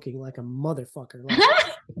smoking like a motherfucker. Like,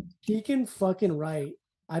 he can fucking write.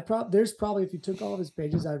 There's probably, if you took all of his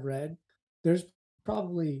pages I've read, there's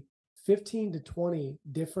probably 15 to 20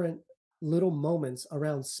 different little moments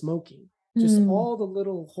around smoking. Just all the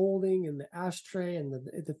little holding and the ashtray and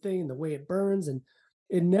the thing and the way it burns, and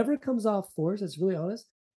it never comes off force. It's really honest.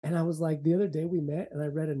 And I was like, the other day we met and I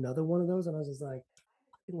read another one of those, and I was just like,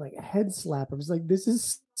 fucking like head slapper. I was like, this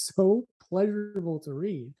is so pleasurable to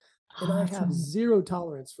read. And I have Awesome. zero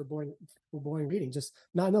tolerance for boring reading. Just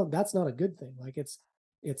no, that's not a good thing. Like it's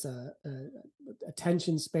a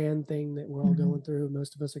attention span thing that we're all going through.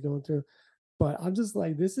 Most of us are going through. But I'm just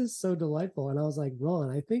like, this is so delightful. And I was like,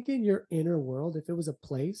 Ron, I think in your inner world, if it was a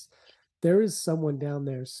place, there is someone down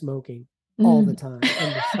there smoking all the time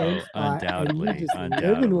in the same spot, and you just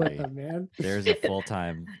living with them, man. There's a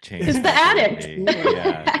full-time chain It's the smoker addict. in me.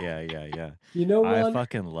 Yeah. You know I what?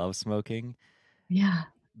 fucking love smoking. Yeah.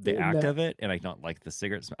 The act of it, and I don't like the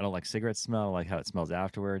cigarette smell. I don't like cigarette smell. I like how it smells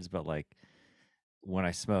afterwards, but like when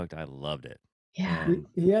I smoked, I loved it. Yeah. And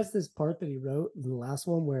He has this part that he wrote in the last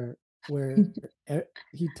one where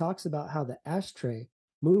he talks about how the ashtray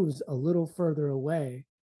moves a little further away,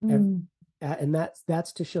 and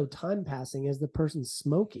that's to show time passing as the person's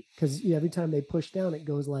smoking, because every time they push down, it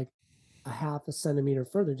goes like a half a centimeter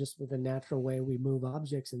further, just with the natural way we move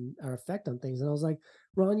objects and our effect on things. And I was like,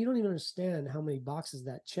 Ron, you don't even understand how many boxes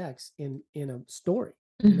that checks in a story.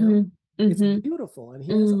 You know, it's beautiful, and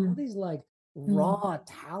he has all these like raw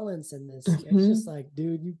talents in this. It's just like,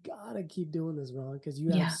 dude, you gotta keep doing this, Ron, because you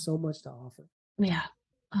have so much to offer. Yeah,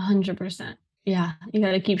 100%. Yeah, you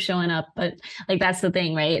got to keep showing up. But like, that's the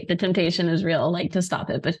thing, right? The temptation is real, like to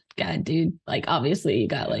stop it. But God, dude, like obviously you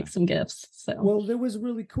got like some gifts. So well, it was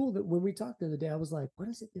really cool that when we talked the other day, I was like, what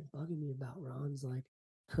has it been bugging me about Ron's like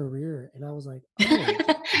career? And I was like, oh,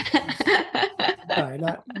 sorry,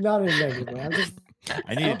 not in a negative way. I'm just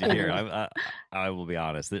I needed to hear. I will be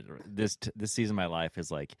honest. This season of my life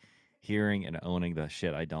is like hearing and owning the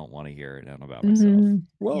shit I don't want to hear and own about myself.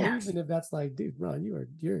 Well, even if that's like, dude, Ron,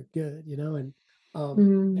 you're good, you know, and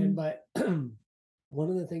but one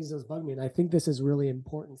of the things that was bugging me, and I think this is really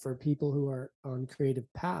important for people who are on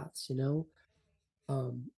creative paths, you know,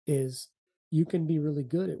 is you can be really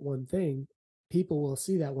good at one thing. People will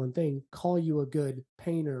see that one thing, call you a good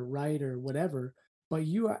painter, writer, whatever, but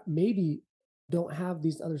you are maybe don't have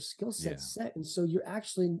these other skill sets set. And so you're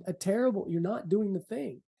actually you're not doing the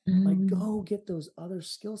thing. Like, go get those other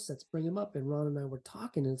skill sets, bring them up. And Ron and I were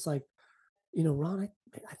talking, and it's like, you know, Ron,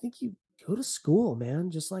 I think you go to school,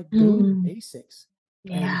 man. Just like go to the basics.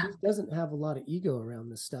 Yeah. And he doesn't have a lot of ego around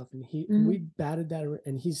this stuff. And we batted that,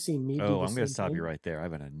 and he's seen me. Oh, I'm going to stop you right there. I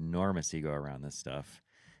have an enormous ego around this stuff.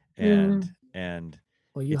 And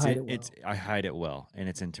well, you hide it well. I hide it well, and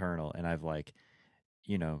it's internal. And I've like,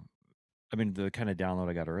 you know, I mean, the kind of download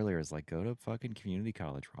I got earlier is like, go to fucking community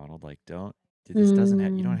college, Ronald. Like, this doesn't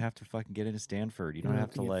have, you don't have to fucking get into Stanford. You don't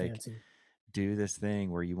have to like do this thing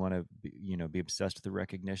where you want to, be obsessed with the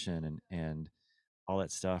recognition and all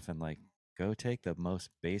that stuff. And like, go take the most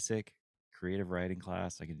basic creative writing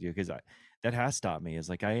class I can do. Cause that has stopped me, is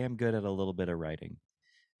like, I am good at a little bit of writing,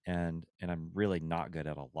 and I'm really not good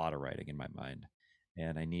at a lot of writing in my mind.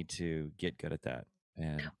 And I need to get good at that.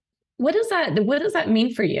 And what does that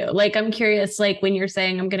mean for you? Like, I'm curious, like when you're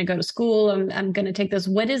saying I'm going to go to school, I'm going to take this,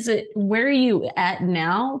 what is it, where are you at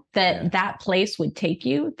now that place would take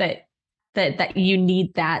you, that you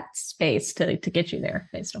need that space to get you there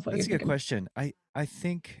based off what that's you're a good question. I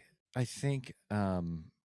think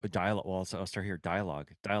dialogue. Well, I'll start here. Dialogue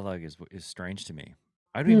is strange to me.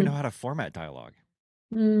 I don't even know how to format dialogue.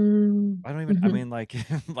 I don't even. I mean, like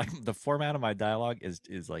the format of my dialogue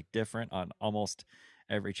is like different on almost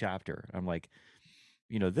every chapter. I'm like,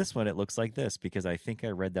 this one, it looks like this because I think I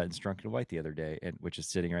read that in Strunk and White the other day, and which is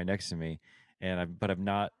sitting right next to me, but I'm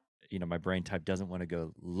not. My brain type doesn't want to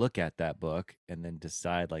go look at that book and then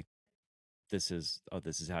decide like, this is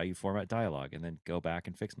how you format dialogue, and then go back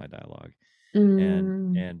and fix my dialogue.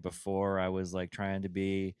 And before, I was like trying to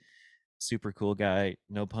be super cool guy,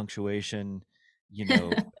 no punctuation,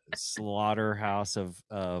 slaughterhouse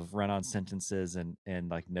of run-on sentences and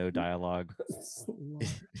like no dialogue.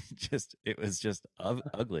 It was just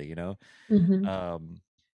ugly,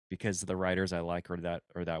 because the writers I like are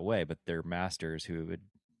that way, but they're masters who had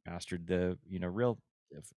mastered the real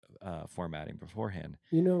formatting beforehand.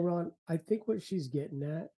 Ron, I think what she's getting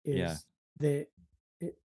at is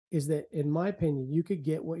that in my opinion, you could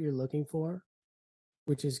get what you're looking for,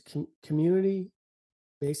 which is community,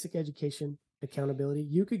 basic education, accountability.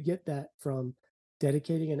 You could get that from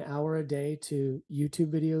dedicating an hour a day to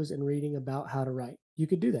YouTube videos and reading about how to write. You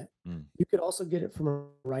could do that. You could also get it from a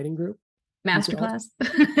writing group. Masterclass.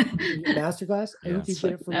 Masterclass. And you could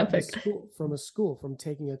get it from a school, from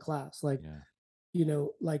taking a class. Like,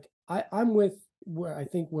 like I'm with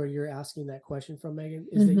where you're asking that question from, Megan,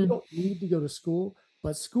 is that you don't need to go to school,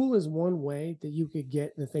 but school is one way that you could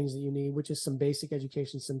get the things that you need, which is some basic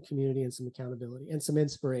education, some community, and some accountability, and some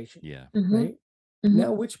inspiration. Yeah. Right.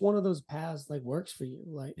 Now, which one of those paths like works for you?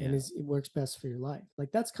 Like, and Yeah. it works best for your life?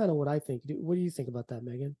 Like, that's kind of what I think. What do you think about that,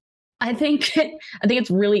 Megan? I think it's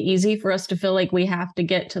really easy for us to feel like we have to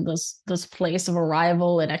get to this place of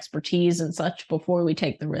arrival and expertise and such before we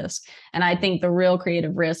take the risk. And I think the real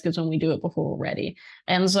creative risk is when we do it before we're ready.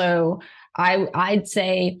 And so I'd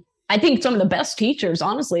say I think some of the best teachers,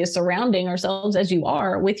 honestly, is surrounding ourselves as you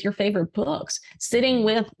are with your favorite books, sitting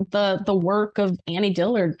with the work of Annie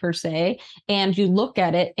Dillard per se, and you look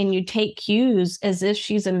at it and you take cues as if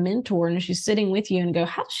she's a mentor and she's sitting with you and go,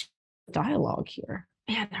 how's she dialogue here?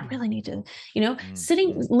 Man, I really need to,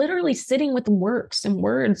 literally sitting with works and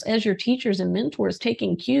words as your teachers and mentors,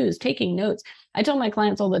 taking cues, taking notes. I tell my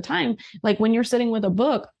clients all the time, like when you're sitting with a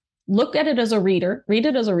book, look at it as a reader, read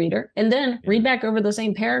it as a reader, and then read back over the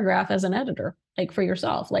same paragraph as an editor, like for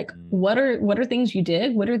yourself. Like what are things you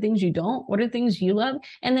dig? What are things you don't? What are things you love?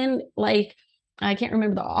 And then like, I can't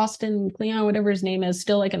remember the Austin Kleon, whatever his name is,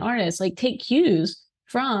 still like an artist, like take cues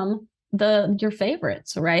from your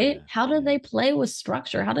favorites, right? How do they play with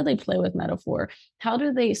structure? How do they play with metaphor? How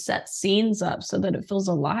do they set scenes up so that it feels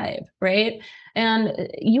alive, right? And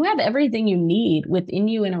you have everything you need within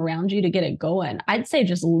you and around you to get it going. I'd say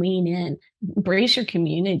just lean in, embrace your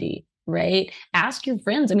community, right? Ask your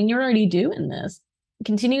friends. I mean, you're already doing this.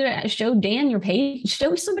 Continue to show Dan your page,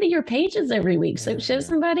 show somebody your pages every week. So show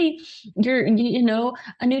somebody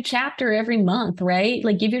a new chapter every month, right?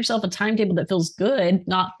 Like give yourself a timetable that feels good,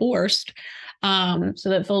 not forced. So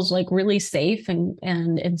that feels like really safe and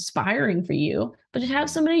inspiring for you, but to have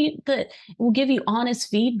somebody that will give you honest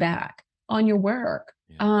feedback on your work,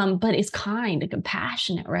 but is kind and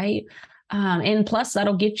compassionate, right? And plus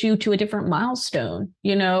that'll get you to a different milestone,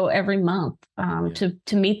 every month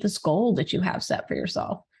to meet this goal that you have set for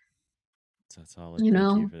yourself. That's solid. Thank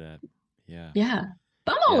you for that. Yeah. Yeah.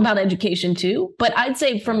 But I'm all about education too. But I'd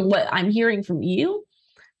say from what I'm hearing from you,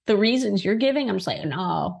 the reasons you're giving, I'm just like,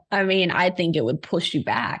 no, I mean, I think it would push you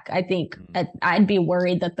back. I think I'd be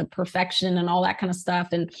worried that the perfection and all that kind of stuff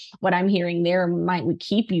and what I'm hearing there would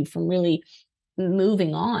keep you from really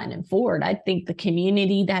moving on and forward. I think the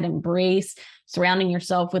community, that embrace, surrounding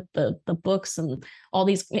yourself with the books and all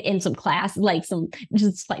these in some class, like some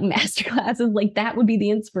just like master classes, like that would be the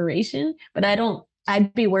inspiration. But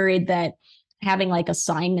I'd be worried that having like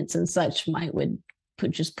assignments and such would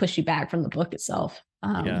just push you back from the book itself.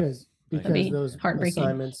 Because those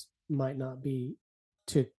assignments might not be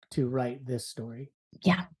to write this story.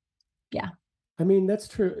 Yeah. I mean, that's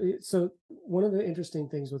true. So one of the interesting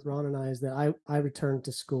things with Ron and I is that I returned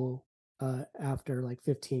to school after like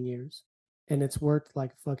 15 years, and it's worked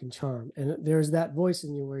like fucking charm. And there's that voice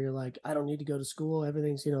in you where you're like, I don't need to go to school.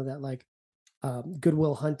 Everything's, that like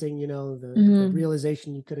Goodwill Hunting, the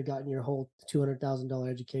realization you could have gotten your whole $200,000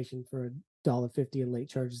 education for $1.50 in late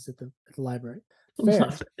charges at the library. Fair.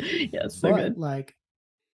 Yes, so good. Like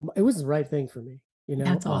it was the right thing for me,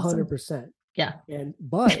 That's awesome. 100%. Yeah.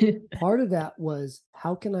 But part of that was,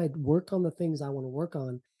 how can I work on the things I want to work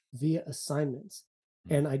on via assignments?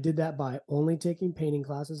 And I did that by only taking painting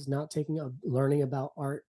classes, not learning about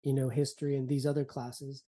art, history and these other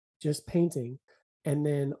classes, just painting. And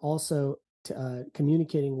then also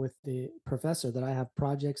communicating with the professor that I have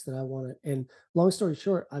projects that I want to, and long story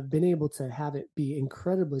short, I've been able to have it be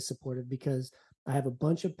incredibly supportive because I have a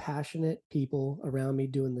bunch of passionate people around me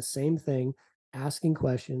doing the same thing, asking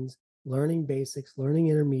questions, learning basics, learning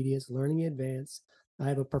intermediates, learning advanced. I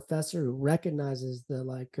have a professor who recognizes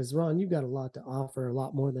because Ron, you've got a lot to offer, a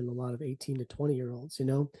lot more than a lot of 18 to 20-year-olds,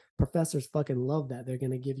 professors fucking love that. They're going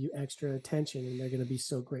to give you extra attention and they're going to be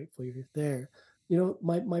so grateful you're there.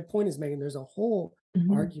 My point is, Megan, there's a whole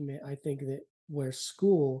argument, I think, that where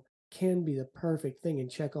school can be the perfect thing and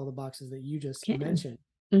check all the boxes that you just mentioned.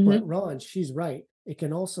 But Ron, she's right. It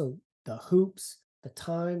can also, the hoops, the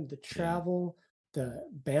time, the travel, the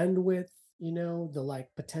bandwidth, the like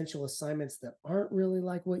potential assignments that aren't really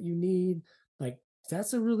like what you need. Like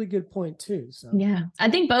that's a really good point too. So yeah, I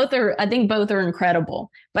think both are incredible,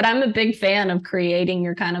 but I'm a big fan of creating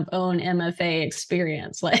your kind of own MFA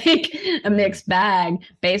experience, like a mixed bag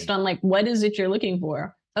based on like, what is it you're looking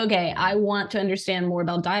for? Okay, I want to understand more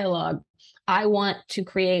about dialogue. I want to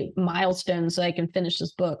create milestones so I can finish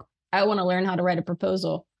this book. I want to learn how to write a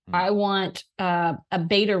proposal. I want a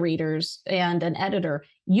beta readers and an editor.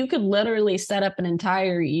 You could literally set up an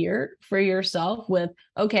entire year for yourself with,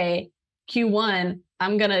 okay, Q1,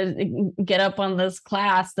 I'm going to get up on this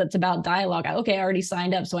class that's about dialogue. Okay, I already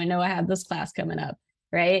signed up, so I know I have this class coming up,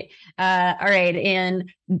 right? All right, in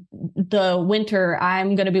the winter,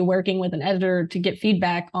 I'm going to be working with an editor to get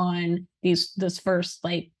feedback on this first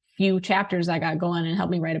like few chapters I got going and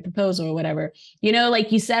help me write a proposal or whatever. You know,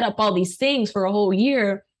 like you set up all these things for a whole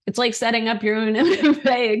year. It's like setting up your own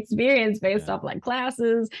MFA experience based off like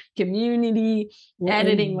classes, community,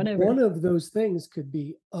 editing, whatever. One of those things could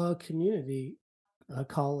be a community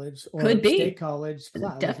college or Could be. state college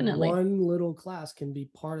class. Definitely. Like one little class can be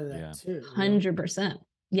part of that too. 100%.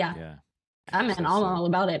 Yeah. I'm all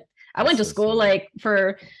about it. I went to school like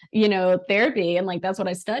for, you know, therapy, and like that's what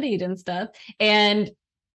I studied and stuff. And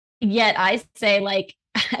yet I say like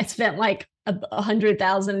I spent like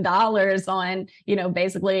 $100,000 on, you know,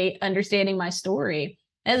 basically understanding my story.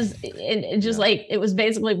 As it just like it was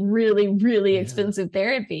basically really, really expensive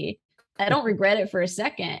therapy. I don't regret it for a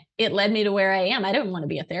second. It led me to where I am. I didn't want to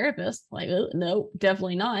be a therapist. Like, no,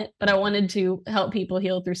 definitely not. But I wanted to help people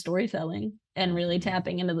heal through storytelling and really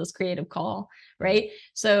tapping into this creative call. Right.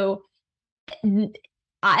 So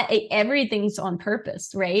everything's on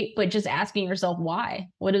purpose, right? But just asking yourself why.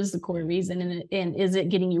 What is the core reason? And is it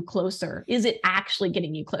getting you closer? Is it actually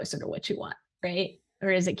getting you closer to what you want? Right.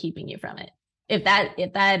 Or is it keeping you from it? If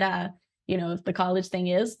that, you know, if the college thing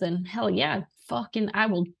is, then hell yeah, fucking, I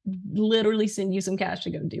will literally send you some cash to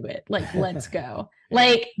go do it. Like, let's go,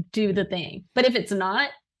 like do the thing. But if it's not,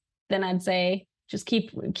 then I'd say just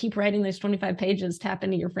keep writing those 25 pages, tap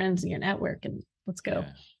into your friends and your network, and let's go.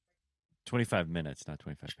 25 minutes, not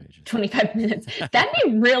 25 pages. 25 minutes. That'd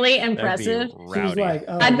be really impressive. She's like,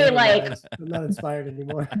 oh, I'd be like, I'm not inspired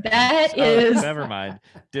anymore. That is. Never mind.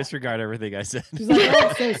 Disregard everything I said. She's like, oh,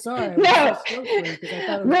 I'm so sorry. No.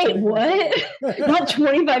 Wait, what? Not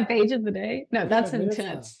 25 pages a day? No, that's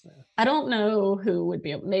intense. I don't know who would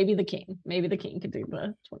be able, maybe the king. Maybe the king could do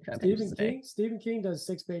the 25 pages a day. Stephen King does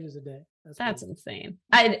 6 pages a day. That's insane.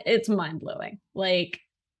 It's mind blowing. Like,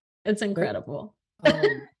 it's incredible.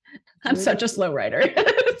 I'm such a slow writer.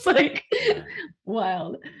 It's like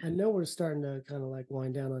wild. I know we're starting to kind of like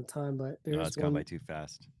wind down on time, but it's gone by too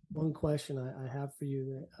fast. One question I have for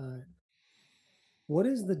you. What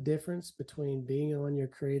is the difference between being on your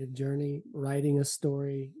creative journey, writing a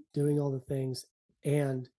story, doing all the things,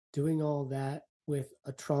 and doing all that with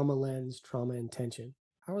a trauma lens, trauma intention?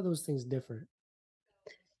 How are those things different?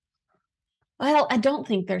 Well, I don't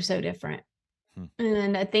think they're so different.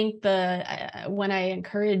 And I think when I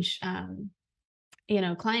encourage, you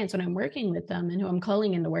know, clients when I'm working with them and who I'm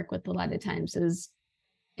calling in to work with a lot of times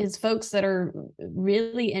is folks that are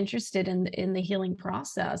really interested in the healing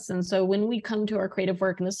process. And so when we come to our creative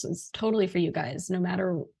work, and this is totally for you guys, no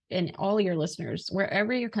matter, and all your listeners,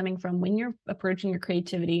 wherever you're coming from, when you're approaching your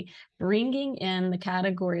creativity, bringing in the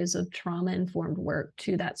categories of trauma-informed work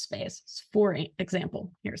to that space. For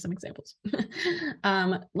example, here are some examples.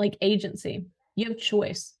 Like agency. You have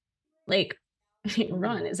choice. Like,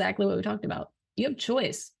 run, exactly what we talked about. You have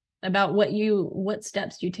choice about what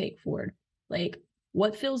steps you take forward. Like,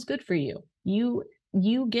 what feels good for you.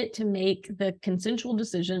 You get to make the consensual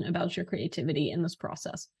decision about your creativity in this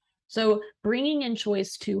process. So bringing in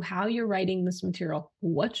choice to how you're writing this material,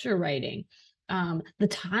 what you're writing, the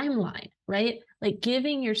timeline, right? Like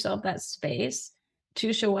giving yourself that space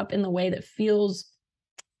to show up in the way that feels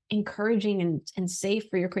encouraging and safe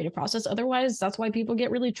for your creative process. Otherwise, that's why people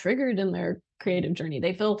get really triggered in their creative journey.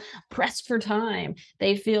 They feel pressed for time.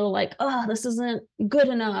 They feel like, oh, this isn't good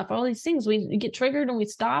enough. All these things, we get triggered and we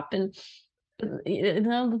stop, and you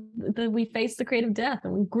know, we face the creative death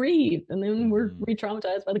and we grieve, and then we're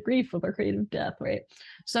re-traumatized by the grief of our creative death, right?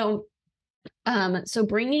 So, so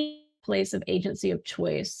bringing a place of agency of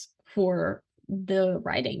choice for the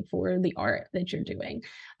writing, for the art that you're doing.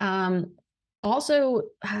 Also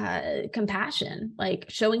compassion, like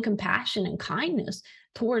showing compassion and kindness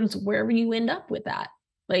towards wherever you end up with that.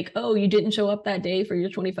 Like, oh, you didn't show up that day for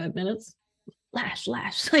your 25 minutes. Lash.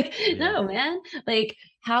 Like, no, man. Like,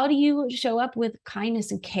 how do you show up with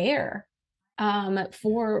kindness and care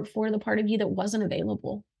for the part of you that wasn't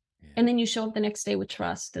available? And then you show up the next day with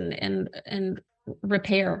trust and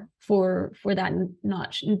repair for that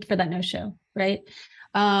no show, right?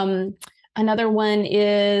 Another one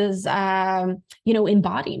is, you know,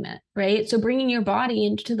 embodiment, right? So bringing your body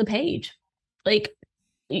into the page. Like,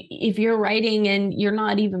 if you're writing and you're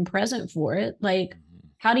not even present for it, like,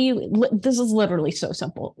 how do you, this is literally so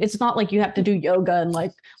simple. It's not like you have to do yoga and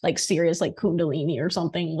like serious, like Kundalini or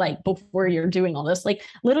something, like before you're doing all this. Like,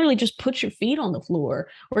 literally just put your feet on the floor.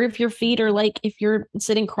 Or if your feet are like, if you're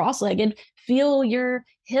sitting cross-legged, feel your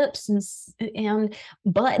hips and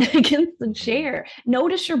butt against the chair.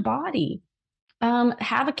 Notice your body.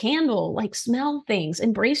 Have a candle, like smell things,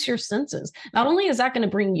 embrace your senses. Not only is that going to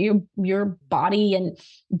bring your body and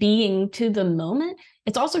being to the moment,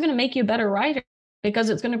 it's also going to make you a better writer. because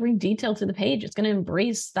it's going to bring detail to the page. It's going to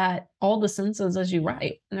embrace that all the senses as you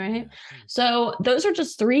write, right? So those are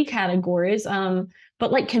just 3 categories.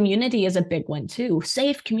 But like community is a big one too.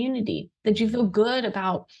 Safe community that you feel good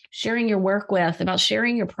about sharing your work with, about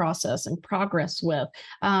sharing your process and progress with.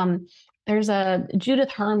 There's a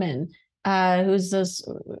Judith Herman,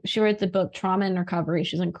 she wrote the book Trauma and Recovery.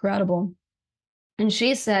 She's incredible. And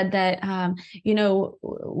she said that,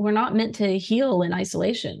 we're not meant to heal in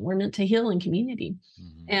isolation. We're meant to heal in community.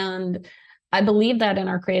 And I believe that in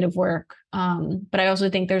our creative work. But I also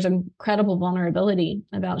think there's incredible vulnerability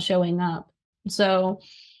about showing up. So,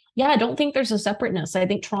 yeah, I don't think there's a separateness. I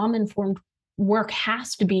think trauma-informed work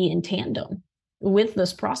has to be in tandem with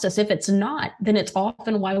this process. If it's not, then it's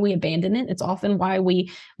often why we abandon it. It's often why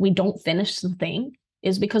we don't finish the thing,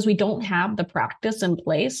 is because we don't have the practice in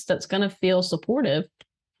place that's going to feel supportive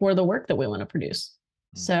for the work that we want to produce.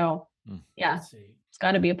 So yeah, it's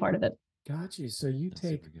got to be a part of it. Got you. So you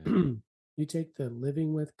take you take the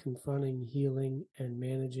living with, confronting, healing, and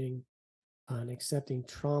managing and accepting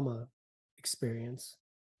trauma experience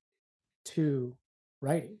to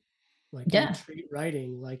writing. Like you treat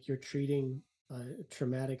writing like you're treating a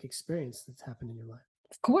traumatic experience that's happened in your life.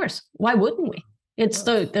 Of course. Why wouldn't we? It's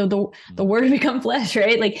the word become flesh,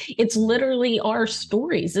 right? Like it's literally our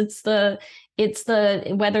stories. It's the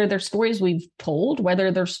whether they're stories we've told,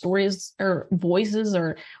 whether they're stories or voices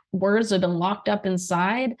or words that have been locked up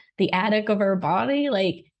inside the attic of our body,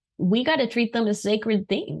 like we got to treat them as sacred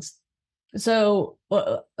things. So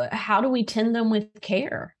how do we tend them with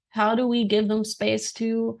care? How do we give them space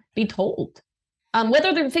to be told?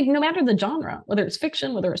 Whether they're no matter the genre, whether it's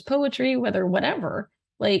fiction, whether it's poetry, whether whatever,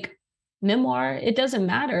 like memoir, it doesn't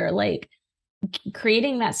matter. Like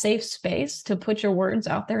creating that safe space to put your words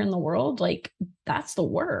out there in the world, like that's the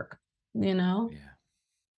work, Yeah.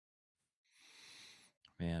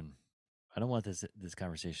 Man, I don't want this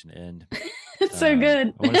conversation to end. It's so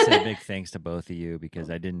good. I want to say a big thanks to both of you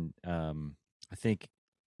because I didn't. I think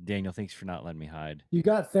Daniel, thanks for not letting me hide. You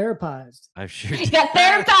got therapized. I sure did. You got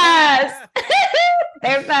therapized.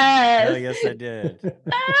 Hell yes, I did.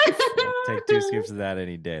 Take 2 scoops of that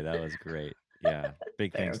any day. That was great. Yeah.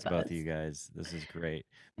 Big thanks to both of you guys. This is great.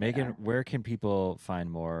 Megan, where can people find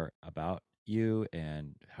more about you,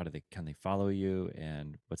 and how can they follow you,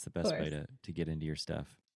 and what's the best way to get into your stuff?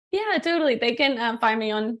 Yeah, totally. They can find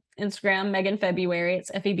me on Instagram, Megan February.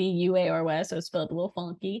 It's Febuary, so it's spelled a little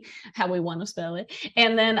funky, how we want to spell it.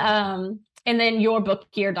 And then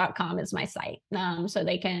yourbookgear.com is my site. So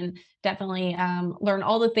they can definitely learn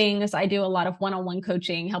all the things. I do a lot of one-on-one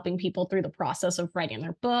coaching, helping people through the process of writing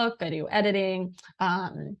their book. I do editing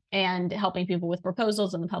and helping people with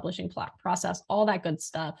proposals and the publishing process, all that good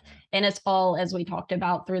stuff. And it's all, as we talked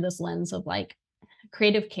about, through this lens of like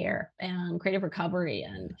creative care and creative recovery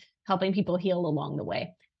and helping people heal along the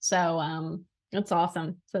way. So it's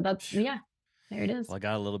awesome. So that's, there it is. Well, I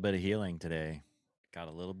got a little bit of healing today.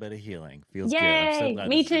 Feels Yay! good. I'm so glad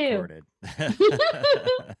Me this too.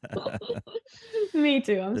 Me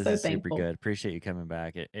too. I'm this so is thankful. Super good. Appreciate you coming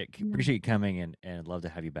back. Appreciate you coming, and love to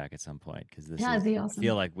have you back at some point, because this is awesome. I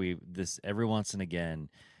feel like every once and again,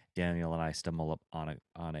 Daniel and I stumble up on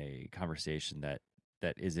a conversation that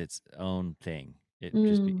is its own thing. It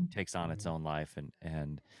just takes on its own life,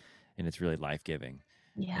 and it's really life-giving.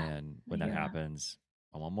 Yeah. And when that happens,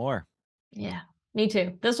 I want more. Yeah. Me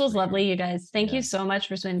too. This was lovely, you guys. Thank you so much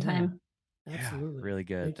for spending time. Absolutely. Yeah, really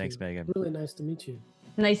good. Thanks, Megan. Really nice to meet you.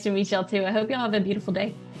 Nice to meet y'all too. I hope y'all have a beautiful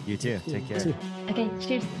day. You too. Take care. Okay,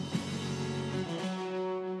 cheers.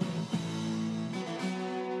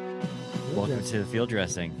 Welcome to the field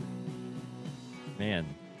dressing. Man,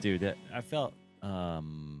 dude, I felt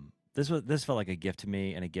this felt like a gift to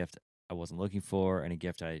me, and a gift I wasn't looking for, and a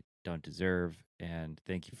gift I don't deserve. And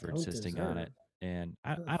thank you for insisting on it. And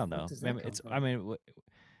I don't know.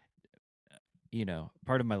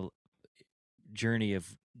 Part of my journey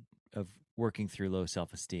of working through low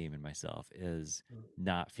self-esteem in myself is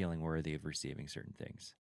not feeling worthy of receiving certain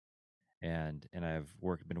things. And I've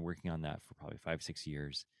been working on that for probably 5-6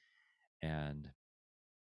 years. And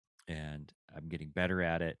I'm getting better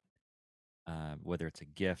at it, whether it's a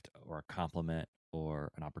gift or a compliment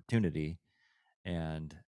or an opportunity.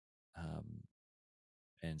 And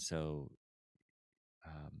so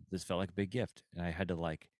this felt like a big gift, and I had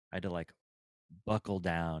to buckle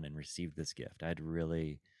down and receive this gift. I had to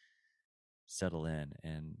really settle in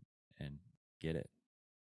and get it.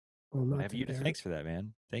 Well, I have you to thanks for that,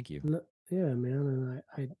 man. Thank you. Yeah, man. And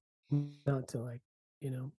I not to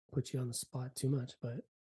put you on the spot too much, but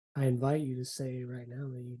I invite you to say right now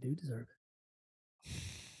that you do deserve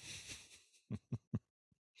it.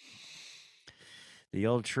 The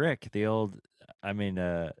old trick, I mean,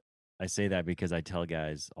 I say that because I tell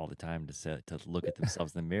guys all the time to look at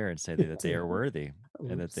themselves in the mirror and say Me that they are too. worthy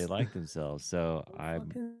and that they Oops. like themselves. So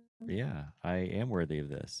Fucking yeah, I am worthy of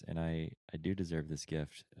this, and I do deserve this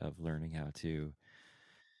gift of learning how to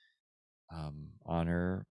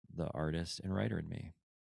honor the artist and writer in me.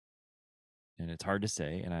 And it's hard to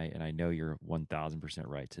say, and I know you're 1000%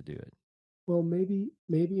 right to do it. well, maybe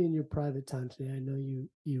in your private time today, I know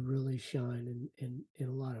you really shine in a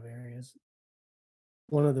lot of areas.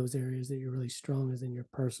 One of those areas that you're really strong is in your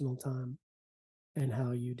personal time and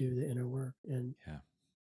how you do the inner work. And Yeah.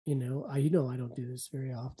 I don't do this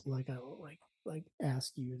very often. Like I don't like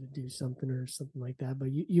ask you to do something or something like that.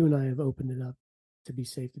 But you and I have opened it up to be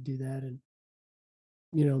safe to do that. And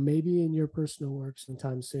maybe in your personal work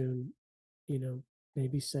sometime soon, you know,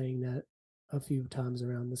 maybe saying that a few times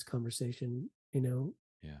around this conversation,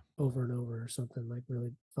 Yeah. over and over or something, like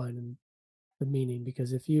really finding the meaning.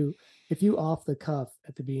 Because if you off the cuff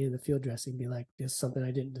at the beginning of the field dressing be like, this is something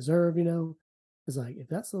I didn't deserve, it's like, if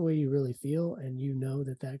that's the way you really feel and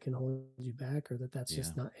that can hold you back, or that's Yeah.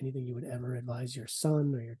 just not anything you would ever advise your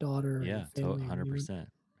son or your daughter or your Yeah. family, then you would 100%.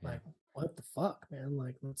 Yeah. like, what the fuck, man?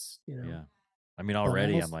 Like, let's Yeah. I mean, but I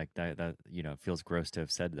already I'm also like that it feels gross to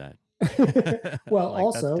have said that. well, Like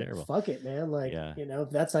that's also, terrible. fuck it, man. Like, Yeah. if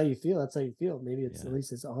that's how you feel, that's how you feel. Maybe it's at Yeah.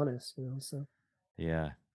 least it's honest, so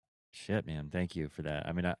Yeah. Shit, man. Thank you for that.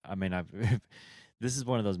 I mean, I've this is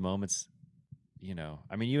one of those moments,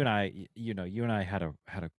 I mean, you and I had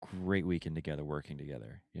a great weekend together, working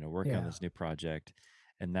together, working on yeah. this new project.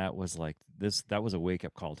 And that was like that was a wake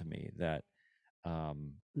up call to me that,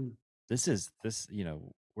 um, Mm.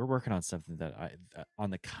 we're working on something on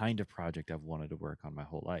the kind of project I've wanted to work on my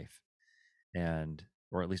whole life, and,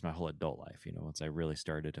 or at least my whole adult life, once I really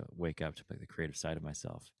started to wake up to the creative side of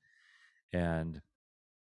myself. And,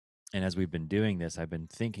 and as we've been doing this, I've been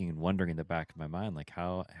thinking and wondering in the back of my mind, like,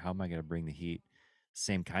 how am I going to bring the heat,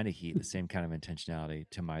 same kind of heat, the same kind of intentionality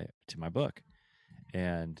to my book.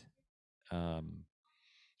 And, I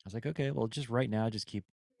was like, okay, well, just right now, just keep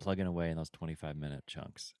plugging away in those 25-minute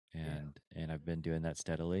chunks. And I've been doing that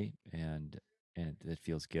steadily, and it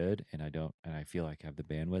feels good. And I feel like I have the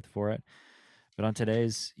bandwidth for it. But on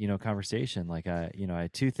today's, conversation, like I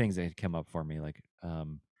had two things that had come up for me, like, well,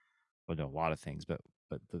 no, a lot of things, but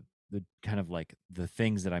the kind of like the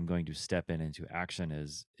things that I'm going to step into action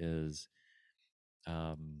is,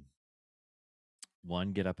 um,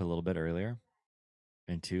 one, get up a little bit earlier,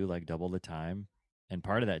 and two, like double the time. And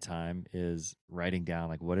part of that time is writing down,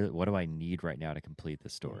 like, what do I need right now to complete the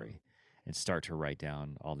story, and start to write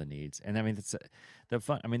down all the needs. And I mean, it's the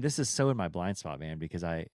fun. I mean, this is so in my blind spot, man, because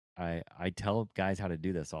I tell guys how to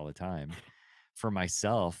do this all the time. For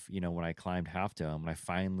myself, when I climbed Half Dome, when I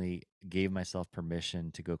finally gave myself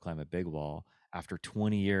permission to go climb a big wall after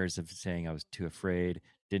 20 years of saying I was too afraid,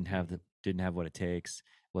 didn't have what it takes,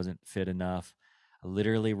 wasn't fit enough, I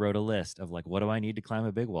literally wrote a list of like, what do I need to climb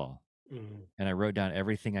a big wall? Mm. And I wrote down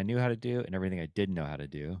everything I knew how to do and everything I didn't know how to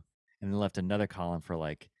do, and then left another column for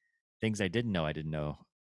like things I didn't know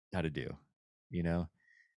how to do, you know?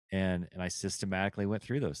 And I systematically went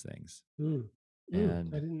through those things. Mm. I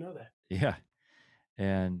And didn't know that. yeah.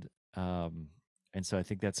 And um and so I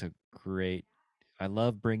think that's a great, I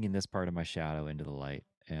love bringing this part of my shadow into the light,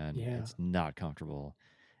 and Yeah. it's not comfortable,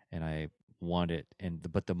 and I want it,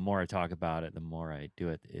 but the more I talk about it, the more I do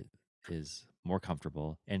it, it is more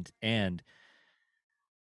comfortable, and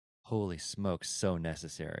holy smokes, so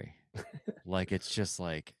necessary. Like it's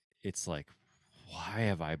like, why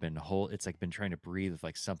have I been it's like been trying to breathe with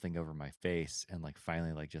like something over my face, and like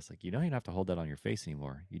finally, like, just like, you don't even have to hold that on your face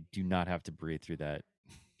anymore. You do not have to breathe through that,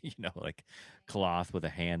 like cloth with a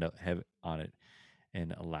hand on it,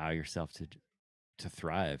 and allow yourself to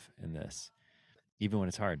thrive in this, even when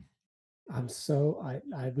it's hard. I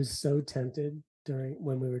was so tempted during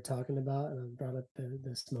when we were talking about, and I brought up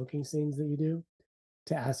the smoking scenes that you do,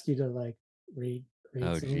 to ask you to like read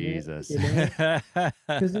Oh, some of it, Jesus.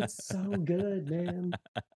 because it's so good, man.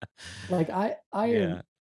 Like I Yeah.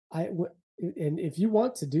 am, and if you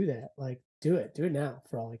want to do that, like do it now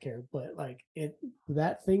for all I care. But like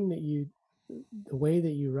that thing that the way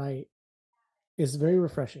that you write is very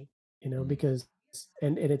refreshing, Mm, because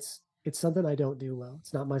and it's something I don't do well.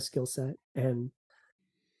 It's not my skill set, and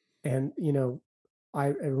it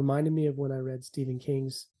reminded me of when I read Stephen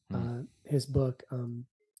King's mm, his book,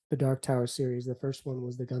 the Dark Tower series. The first one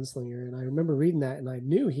was The Gunslinger, and I remember reading that, and I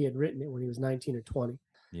knew he had written it when he was 19 or 20.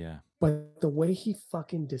 yeah. But the way he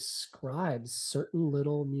fucking describes certain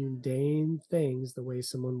little mundane things, the way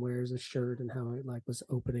someone wears a shirt and how it like was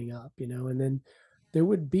opening up, and then there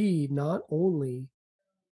would be not only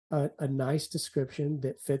a nice description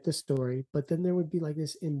that fit the story, but then there would be like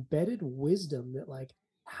this embedded wisdom that like,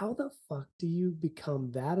 how the fuck do you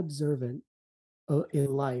become that observant in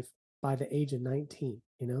life by the age of 19?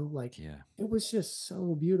 You know, like Yeah. it was just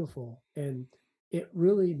so beautiful, and it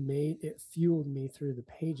really it fueled me through the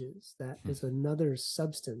pages. That was another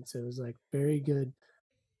substance. It was like very good.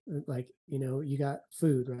 Like, you know, you got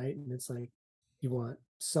food, right? And it's like you want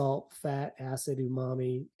salt, fat, acid,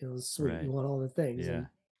 umami, you know, sweet. Right. You want all the things. Yeah. And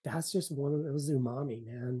that's just one of it was umami,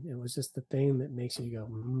 man. It was just the thing that makes you go,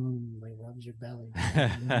 like rubs your belly.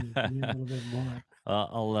 Give me a little bit more.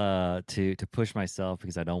 I'll to push myself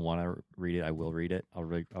because I don't want to read it. I will read it. I'll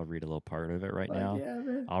read a little part of it right now. Yeah,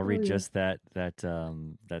 man. I'll read just that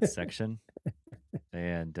section,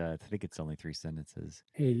 and I think it's only 3 sentences.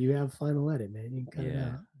 Hey, you have final edit, man. You can cut it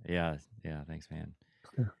out. Yeah. Thanks, man.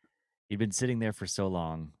 He'd been sitting there for so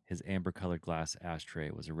long, his amber-colored glass ashtray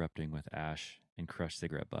was erupting with ash and crushed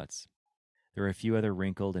cigarette butts. There were a few other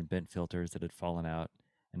wrinkled and bent filters that had fallen out,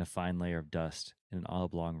 and a fine layer of dust in an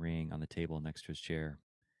oblong ring on the table next to his chair.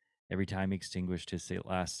 Every time he extinguished his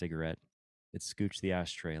last cigarette, it scooched the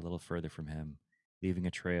ashtray a little further from him, leaving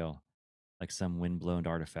a trail like some wind-blown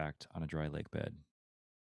artifact on a dry lake bed.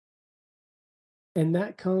 And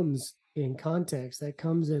that comes in context. That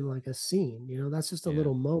comes in like a scene, you know, that's just a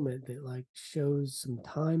little moment that like shows some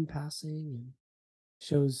time passing and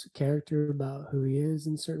shows character about who he is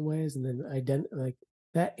in certain ways. And then like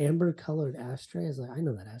that amber colored ashtray is like, I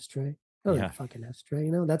know that ashtray. Oh, that fucking ashtray,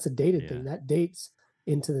 you know, that's a dated thing that dates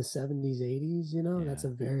into the 70s, 80s, you know, that's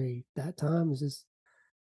that time is just,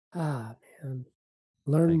 man,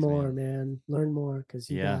 learn more, man. Learn more. Cause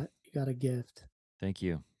you got a gift. Thank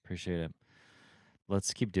you. Appreciate it.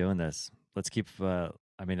 Let's keep doing this. Let's keep, I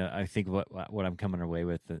mean, I think what I'm coming away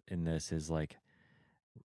with in this is like,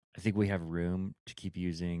 I think we have room to keep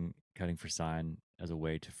using Cutting for Sign as a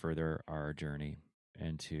way to further our journey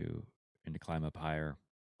and to climb up higher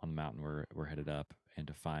on the mountain we're headed up and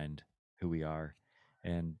to find who we are.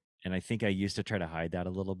 And I think I used to try to hide that a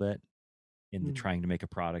little bit in the trying to make a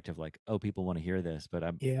product of like, oh, people want to hear this, but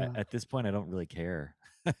at this point, I don't really care.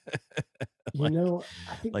 You know,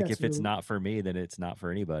 I think like if it's not for me, then it's not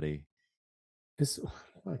for anybody.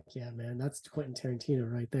 Yeah, man, that's Quentin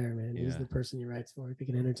Tarantino right there, man. He's the person he writes for. If he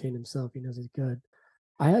can entertain himself, he knows he's good.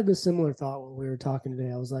 I had this similar thought when we were talking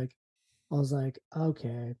today. I was like,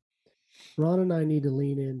 okay, Ron and I need to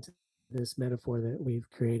lean into this metaphor that we've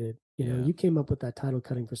created. You know, you came up with that title,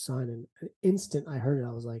 Cutting for Sign, and an instant I heard it,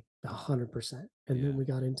 I was like 100%. And then we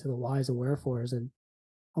got into the whys and wherefores, and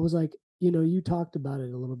I was like, you know, you talked about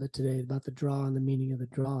it a little bit today about the draw and the meaning of the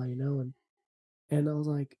draw, you know, and I was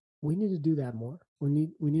like, we need to do that more. We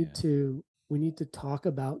need to talk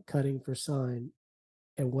about Cutting for Sign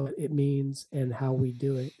and what it means and how we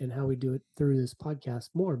do it through this podcast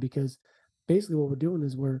more, because basically what we're doing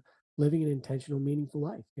is we're living an intentional, meaningful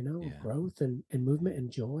life, you know, growth and movement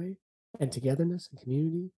and joy and togetherness and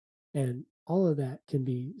community. And all of that can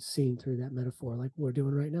be seen through that metaphor, like we're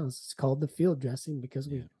doing right now. It's called the field dressing because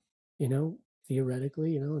we, you know,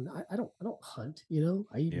 theoretically, you know, and I don't hunt, you know,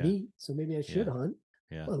 I eat meat, so maybe I should hunt.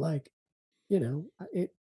 But like, you know,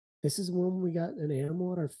 this is when we got an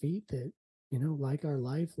animal at our feet that, you know, like our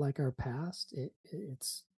life, like our past,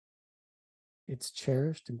 it's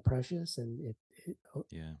cherished and precious, and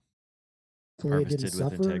harvested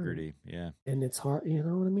with integrity. And it's hard, you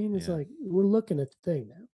know what I mean? It's like we're looking at the thing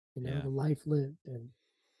now, you know, the life lived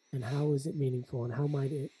and how is it meaningful and how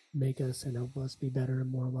might it make us and help us be better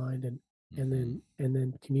and more aligned and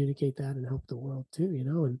then communicate that and help the world too, you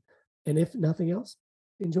know, and if nothing else,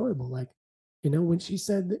 enjoyable. Like, you know, when she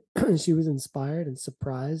said that she was inspired and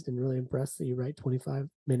surprised and really impressed that you write 25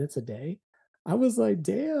 minutes a day, I was like,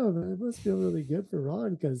 damn, it must feel really good for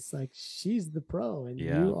Ron, because like she's the pro and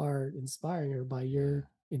you are inspiring her by your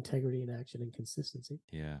integrity and action and consistency.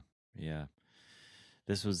 Yeah.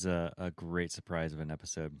 This was a great surprise of an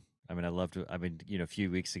episode. I mean, you know, a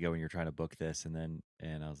few weeks ago when you were trying to book this and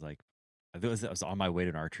I was like, I was on my way to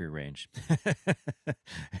an archery range.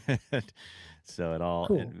 So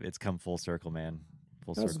it's come full circle, man.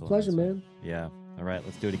 Full circle. It was a pleasure, man. Yeah. All right.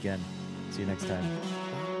 Let's do it again. See you next time.